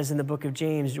 Like it says in the book of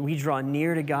James, we draw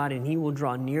near to God and he will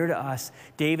draw near to us.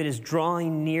 David is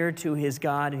drawing near to his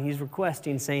God and he's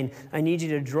requesting, saying, I need you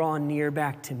to draw near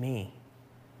back to me.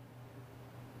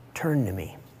 Turn to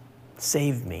me.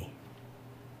 Save me.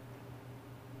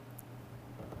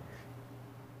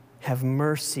 Have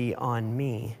mercy on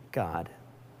me, God.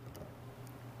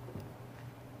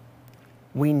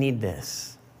 We need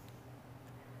this.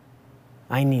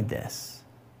 I need this.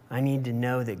 I need to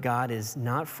know that God is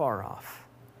not far off.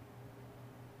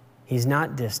 He's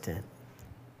not distant.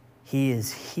 He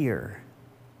is here.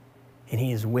 And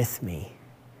he is with me.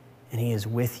 And he is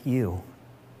with you.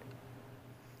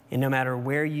 And no matter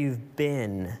where you've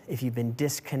been, if you've been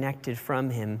disconnected from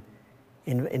him,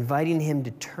 inviting him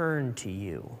to turn to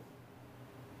you,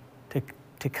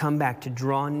 to come back, to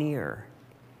draw near.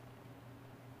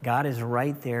 God is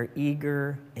right there,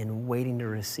 eager and waiting to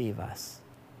receive us.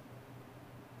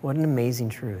 What an amazing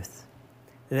truth.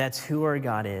 That's who our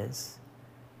God is.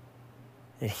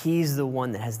 That he's the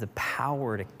one that has the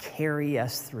power to carry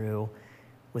us through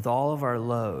with all of our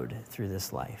load through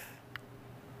this life.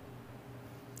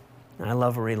 And I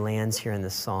love where he lands here in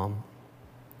this psalm.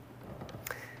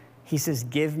 He says,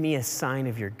 give me a sign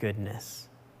of your goodness.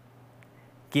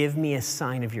 Give me a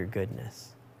sign of your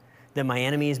goodness, that my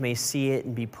enemies may see it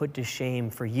and be put to shame,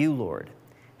 for you, Lord,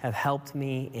 have helped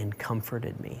me and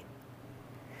comforted me.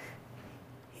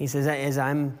 He says, as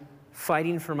I'm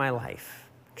fighting for my life,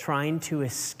 trying to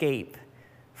escape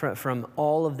from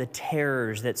all of the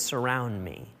terrors that surround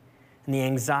me and the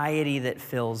anxiety that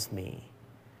fills me,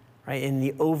 right? And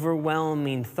the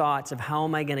overwhelming thoughts of how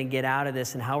am I going to get out of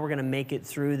this and how we're going to make it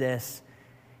through this.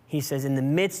 He says, in the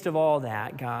midst of all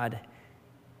that, God,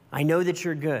 I know that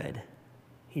you're good.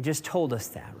 He just told us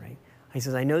that, right? He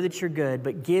says, I know that you're good,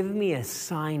 but give me a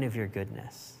sign of your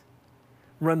goodness.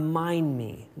 Remind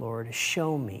me, Lord,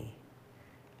 show me.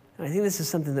 And I think this is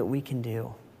something that we can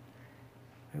do.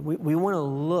 We want to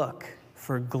look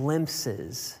for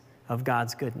glimpses of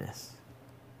God's goodness.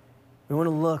 We want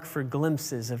to look for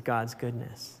glimpses of God's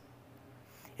goodness.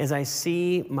 As I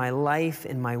see my life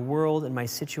and my world and my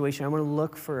situation, I want to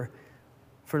look for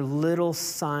little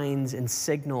signs and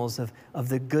signals of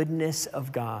the goodness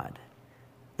of God,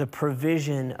 the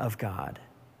provision of God.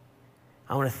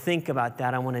 I want to think about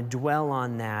that. I want to dwell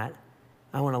on that.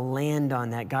 I want to land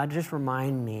on that. God, just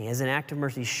remind me, as an act of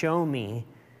mercy, show me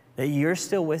that you're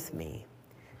still with me,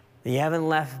 that you haven't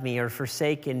left me or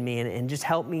forsaken me, and just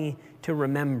help me to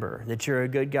remember that you're a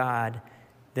good God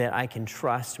that I can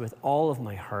trust with all of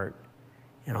my heart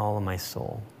and all of my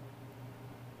soul.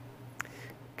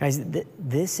 Guys,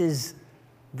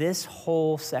 this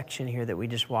whole section here that we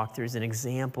just walked through is an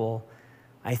example,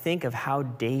 I think, of how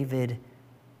David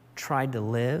tried to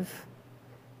live.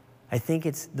 I think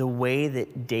it's the way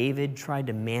that David tried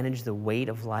to manage the weight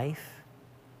of life.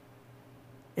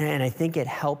 And I think it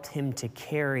helped him to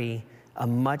carry a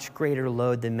much greater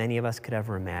load than many of us could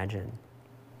ever imagine.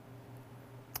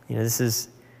 You know, this is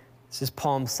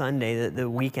Palm Sunday, the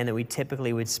weekend that we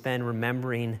typically would spend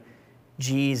remembering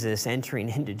Jesus entering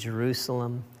into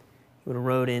Jerusalem. He would have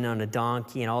rode in on a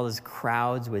donkey, and all those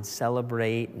crowds would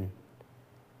celebrate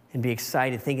and be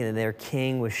excited, thinking that their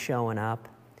king was showing up.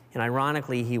 And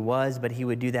ironically, he was, but he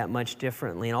would do that much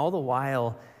differently. And all the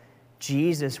while,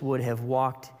 Jesus would have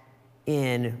walked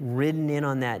in, ridden in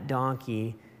on that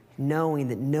donkey, knowing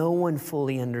that no one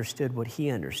fully understood what he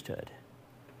understood.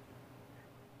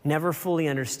 Never fully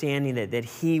understanding that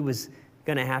he was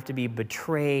going to have to be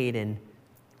betrayed and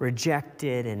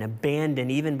rejected and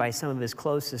abandoned even by some of his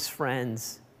closest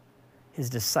friends. His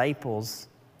disciples,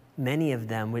 many of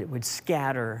them would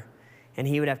scatter, and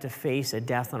he would have to face a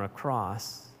death on a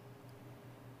cross.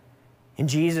 And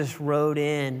Jesus rode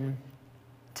in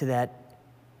to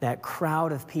that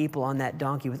crowd of people on that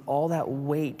donkey with all that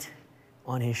weight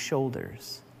on his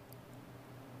shoulders.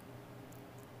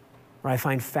 What I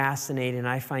find fascinating,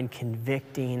 I find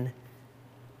convicting,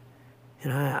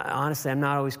 And honestly, I'm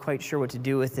not always quite sure what to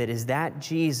do with it, is that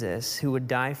Jesus, who would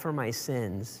die for my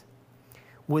sins,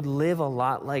 would live a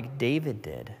lot like David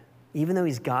did, even though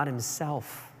he's God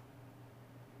himself.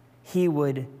 He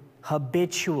would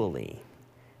habitually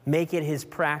make it his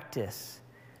practice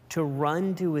to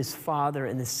run to his Father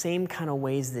in the same kind of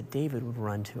ways that David would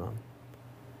run to him.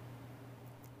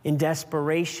 In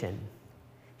desperation,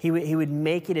 he would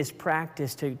make it his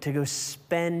practice to go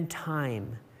spend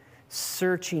time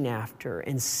searching after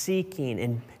and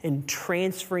seeking and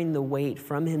transferring the weight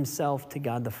from himself to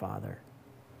God the Father.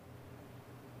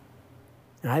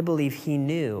 And I believe he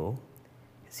knew,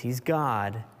 because he's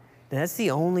God, that that's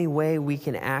the only way we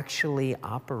can actually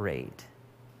operate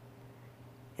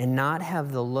and not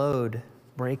have the load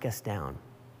break us down.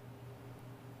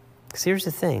 Because here's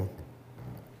the thing,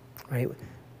 right?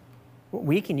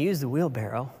 We can use the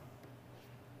wheelbarrow.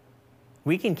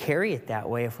 We can carry it that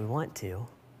way if we want to.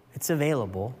 It's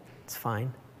available. It's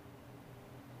fine.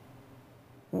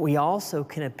 We also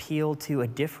can appeal to a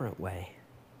different way,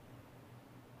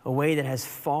 a way that has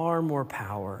far more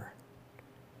power,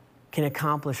 can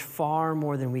accomplish far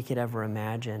more than we could ever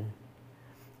imagine,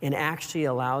 and actually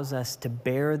allows us to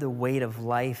bear the weight of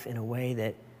life in a way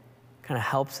that kind of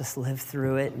helps us live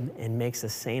through it and makes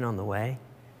us sane on the way.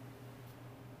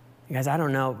 Guys, I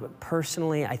don't know, but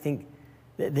personally, I think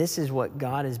that this is what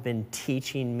God has been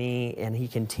teaching me, and he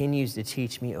continues to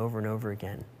teach me over and over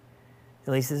again.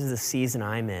 At least this is the season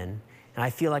I'm in, and I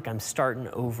feel like I'm starting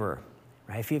over,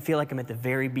 right? I feel like I'm at the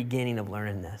very beginning of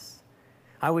learning this.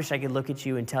 I wish I could look at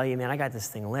you and tell you, man, I got this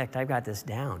thing licked. I've got this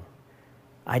down.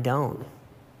 I don't.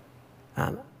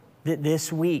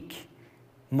 This week,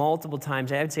 multiple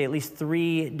times, I would say at least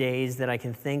 3 days that I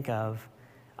can think of,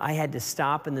 I had to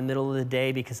stop in the middle of the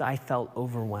day because I felt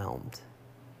overwhelmed.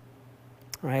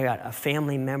 Right? I got a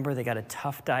family member that got a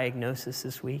tough diagnosis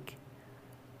this week,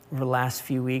 over the last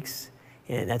few weeks,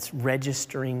 and that's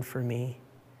registering for me.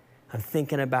 I'm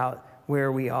thinking about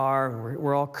where we are.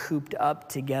 We're all cooped up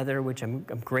together, which I'm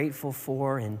grateful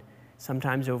for and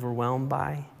sometimes overwhelmed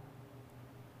by.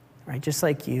 Right? Just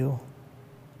like you.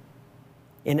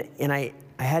 And I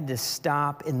had to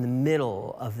stop in the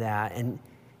middle of that, and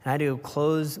I had to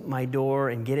close my door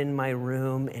and get in my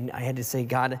room, and I had to say,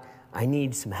 God, I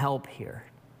need some help here.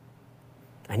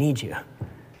 I need you.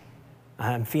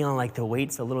 I'm feeling like the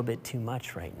weight's a little bit too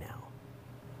much right now.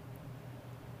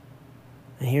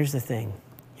 And here's the thing.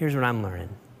 Here's what I'm learning.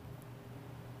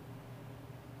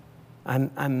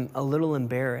 I'm a little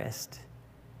embarrassed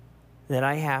that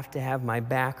I have to have my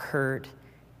back hurt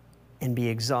and be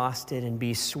exhausted and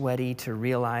be sweaty to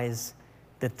realize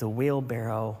that the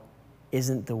wheelbarrow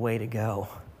isn't the way to go.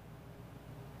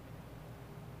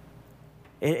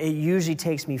 It usually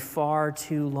takes me far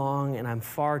too long, and I'm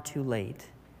far too late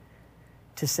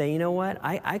to say, you know what?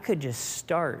 I could just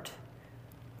start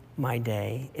my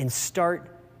day and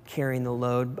start carrying the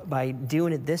load by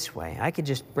doing it this way. I could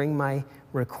just bring my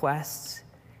requests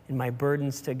and my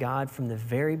burdens to God from the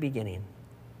very beginning.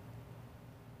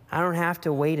 I don't have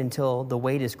to wait until the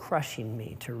weight is crushing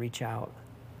me to reach out.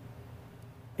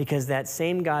 Because that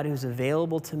same God who's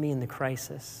available to me in the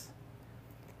crisis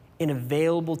and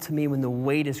available to me when the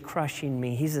weight is crushing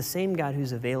me, he's the same God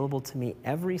who's available to me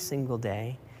every single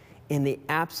day in the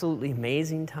absolutely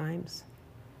amazing times.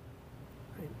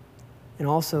 Right? And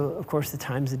also, of course, the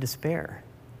times of despair.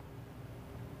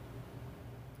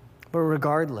 But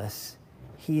regardless,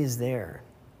 he is there.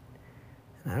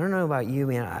 And I don't know about you,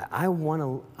 man. I want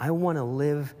to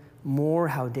live more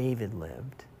how David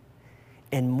lived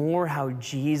and more how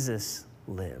Jesus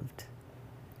lived,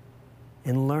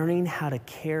 and learning how to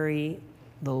carry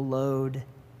the load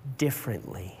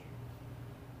differently,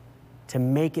 to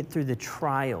make it through the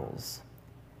trials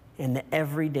and the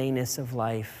everydayness of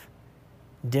life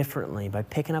differently, by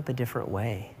picking up a different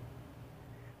way,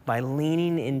 by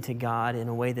leaning into God in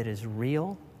a way that is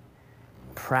real,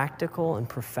 practical, and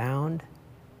profound,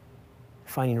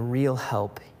 finding real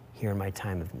help here in my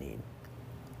time of need.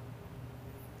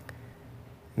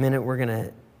 In a minute, we're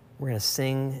gonna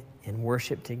sing and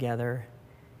worship together.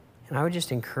 And I would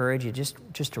just encourage you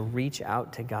just to reach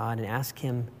out to God and ask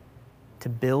him to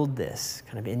build this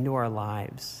kind of into our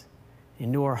lives,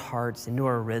 into our hearts, into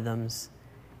our rhythms,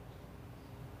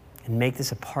 and make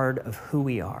this a part of who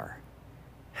we are,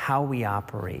 how we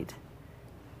operate,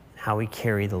 how we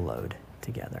carry the load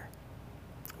together.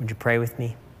 Would you pray with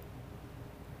me?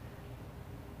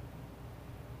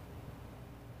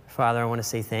 Father, I want to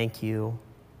say thank you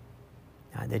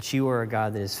that you are a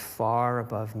God that is far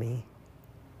above me.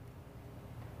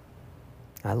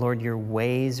 Lord, your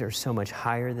ways are so much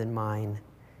higher than mine.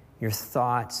 Your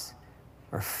thoughts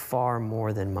are far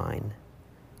more than mine.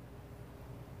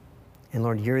 And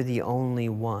Lord, you're the only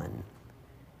one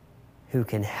who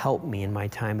can help me in my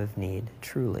time of need,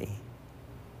 truly.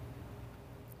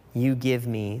 You give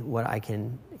me what I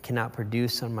cannot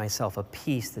produce on myself, a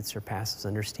peace that surpasses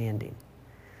understanding,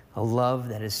 a love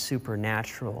that is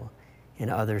supernatural and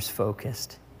others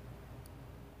focused.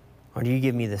 Lord, you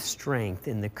give me the strength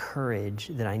and the courage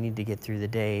that I need to get through the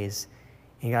days.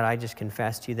 And God, I just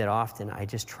confess to you that often I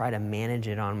just try to manage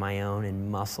it on my own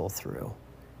and muscle through.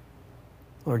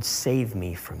 Lord, save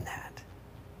me from that.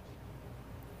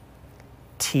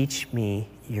 Teach me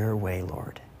your way,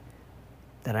 Lord,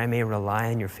 that I may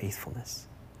rely on your faithfulness.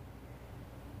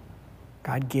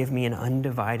 God, give me an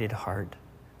undivided heart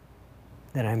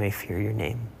that I may fear your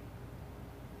name.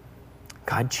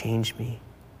 God, change me.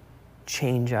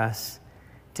 Change us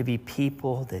to be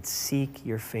people that seek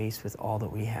your face with all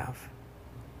that we have.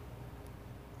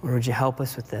 Lord, would you help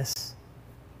us with this?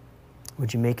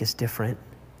 Would you make us different?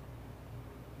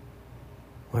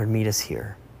 Lord, meet us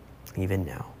here, even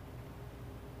now.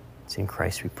 It's in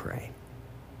Christ we pray.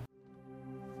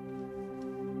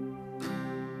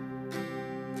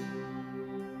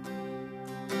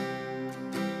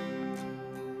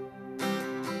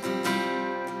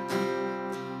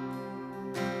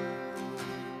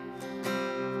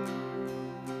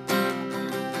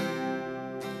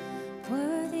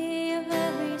 Worthy of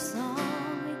every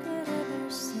song we could ever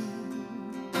sing,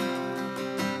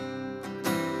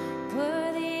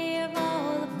 worthy of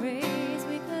all the praise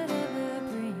we could ever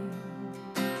bring,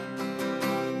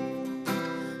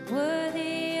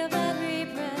 worthy of every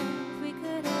breath we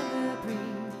could ever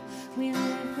breathe. We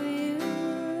live for you.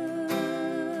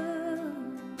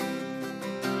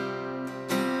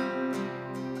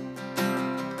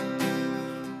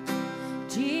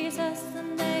 Jesus, the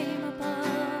name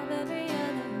above every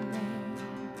other name.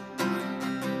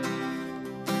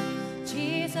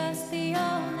 Jesus, the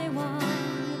only one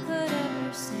who could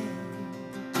ever save.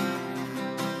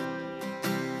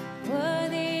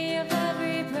 Worthy of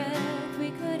every breath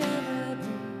we could ever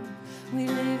breathe. We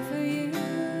live for you.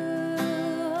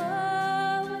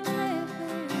 Oh, we live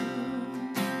for you.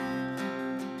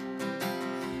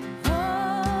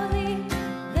 Holy,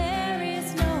 there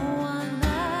is no one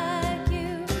like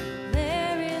you.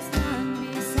 There is none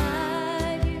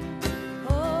beside you.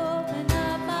 Open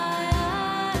up my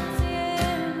eyes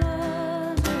in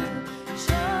wonder.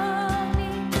 Show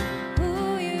me who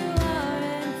you are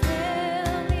and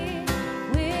fill me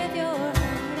with your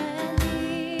heart and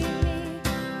lead me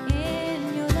in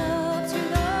your love to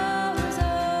those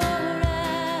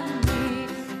around me.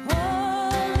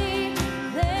 Holy,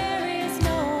 there is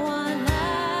no one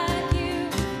like you.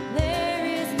 There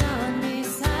is none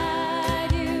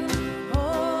beside you.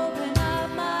 Open up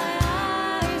my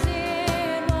eyes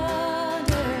in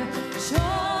wonder.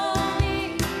 Show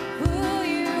me who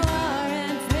you are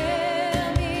and fill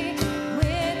me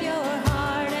with your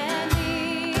heart and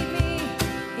lead me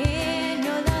in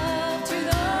your love to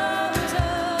those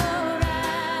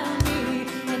around me.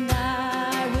 And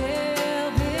I will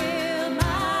build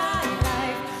my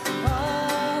life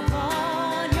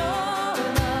upon your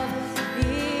love.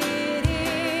 It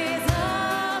is a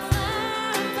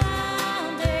firm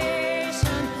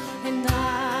foundation, and I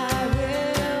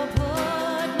will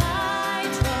put my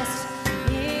trust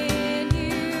in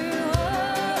you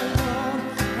alone.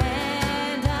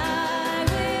 And I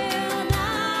will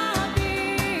not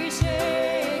be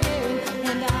shaken,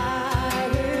 and I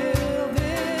will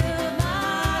build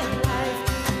my life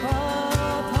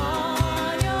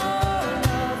upon your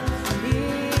love.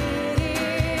 It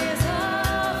is a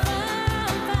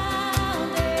firm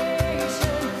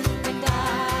foundation, and I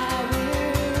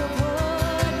will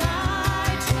put my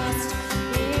trust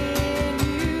in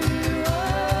you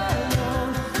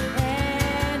alone.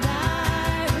 And I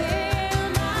will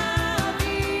not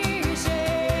be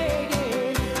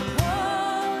shaken.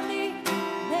 Holy,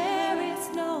 there is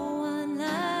no one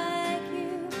like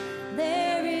you.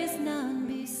 There is none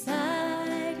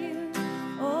beside you.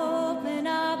 Open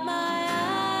up my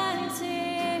eyes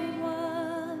in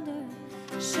wonder.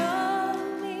 Show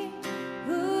me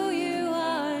who you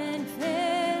are and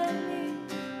fill me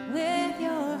with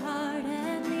your heart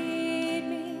and lead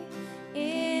me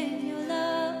in your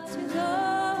love to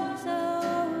those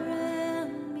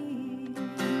around me.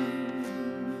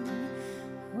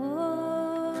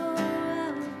 Oh,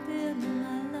 I will build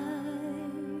my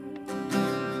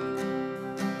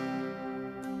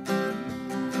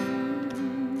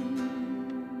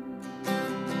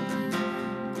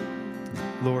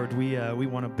Lord, we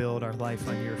want to build our life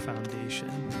on your foundation,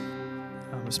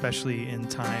 especially in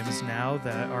times now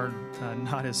that are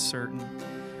not as certain.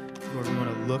 Lord, we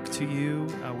want to look to you.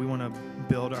 We want to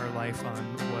build our life on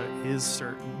what is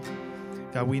certain.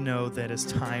 God, we know that as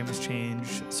times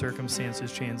change,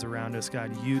 circumstances change around us,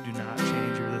 God, you do not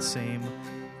change. You're the same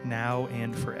now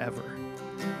and forever.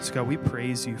 So God, we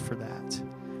praise you for that.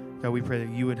 God, we pray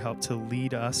that you would help to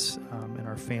lead us and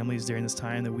our families during this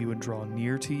time, that we would draw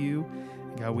near to you.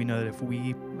 And God, we know that if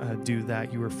we do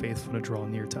that, you are faithful to draw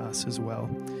near to us as well.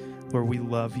 Lord, we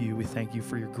love you. We thank you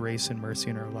for your grace and mercy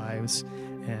in our lives.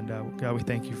 And God, we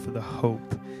thank you for the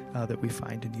hope that we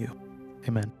find in you.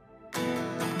 Amen.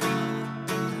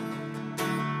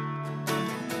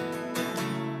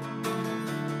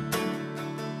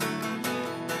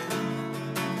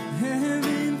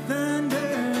 Heaven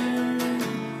thundered,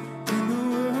 and the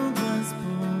world was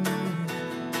born.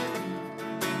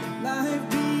 Life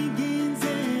begins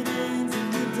and ends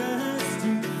in the dust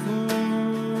you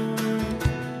form.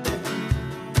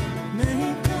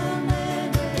 Make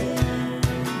commandment,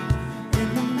 and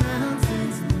the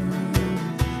mountains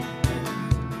move.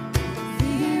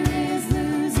 Fear is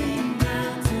losing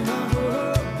ground to our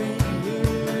hope in you.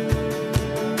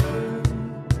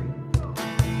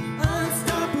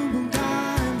 Unstoppable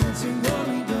God, let your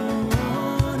glory go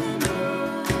on and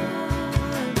on.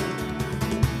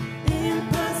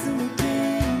 Impossible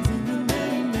things in your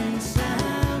name, they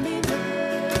shall be done.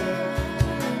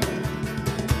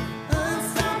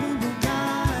 Unstoppable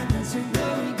God, let your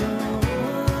glory go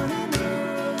on and on.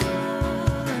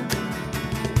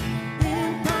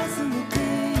 Impossible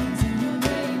things in your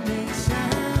name, they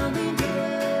shall be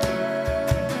done.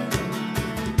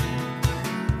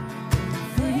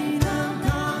 Freedom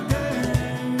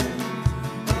conquered,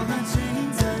 all my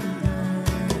chains undone.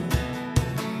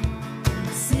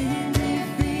 Sin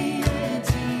defeated,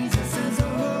 Jesus has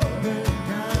overcome.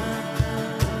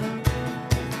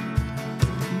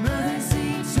 Mercy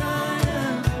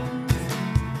triumphs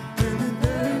when the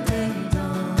third day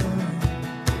dawned.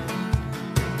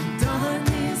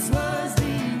 Darkness was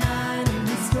denied and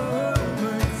the storm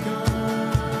was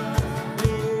gone.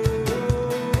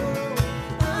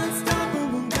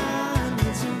 Unstoppable God,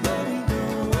 let your glory go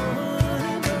on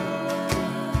and on.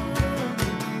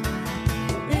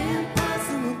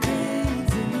 Impossible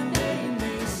things in your name,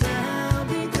 they shall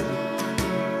be done.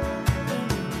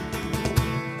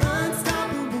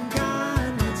 Unstoppable God,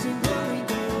 let your glory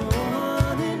go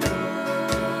on and on.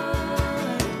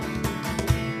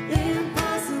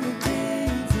 Impossible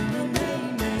things in your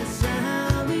name, they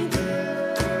shall be done.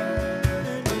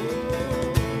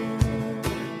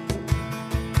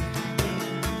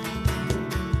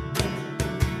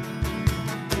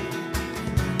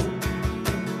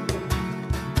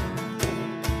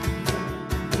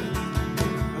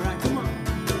 All right, come on.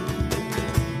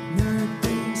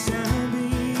 Nothing shall be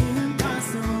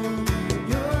impossible.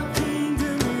 Your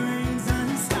kingdom reigns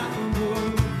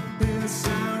unstoppable. We'll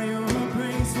shout your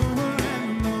praise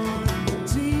forevermore.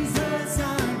 Jesus,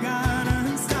 our God,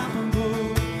 unstoppable.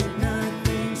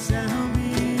 Nothing shall be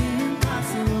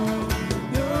impossible.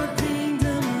 Your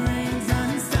kingdom reigns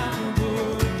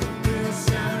unstoppable. We'll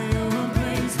shout your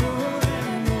praise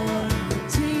forevermore.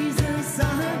 Jesus,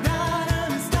 our God,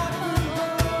 unstoppable.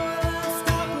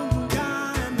 Unstoppable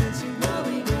God, let your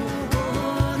glory go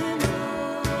on and on.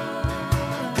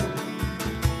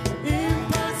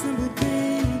 Impossible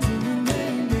things in your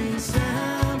name, they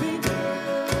shall be done.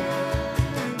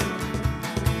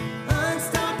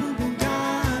 Unstoppable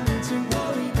God, let your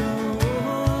glory go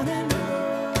on and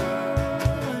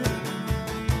on.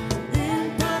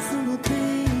 Impossible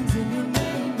things in your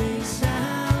name, they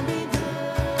shall be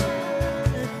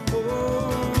done. Oh.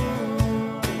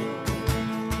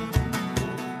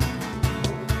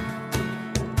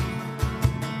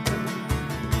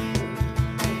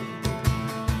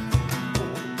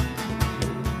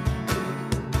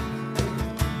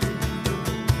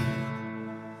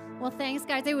 Well, thanks,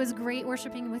 guys. It was great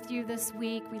worshiping with you this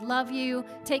week. We love you.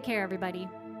 Take care, everybody.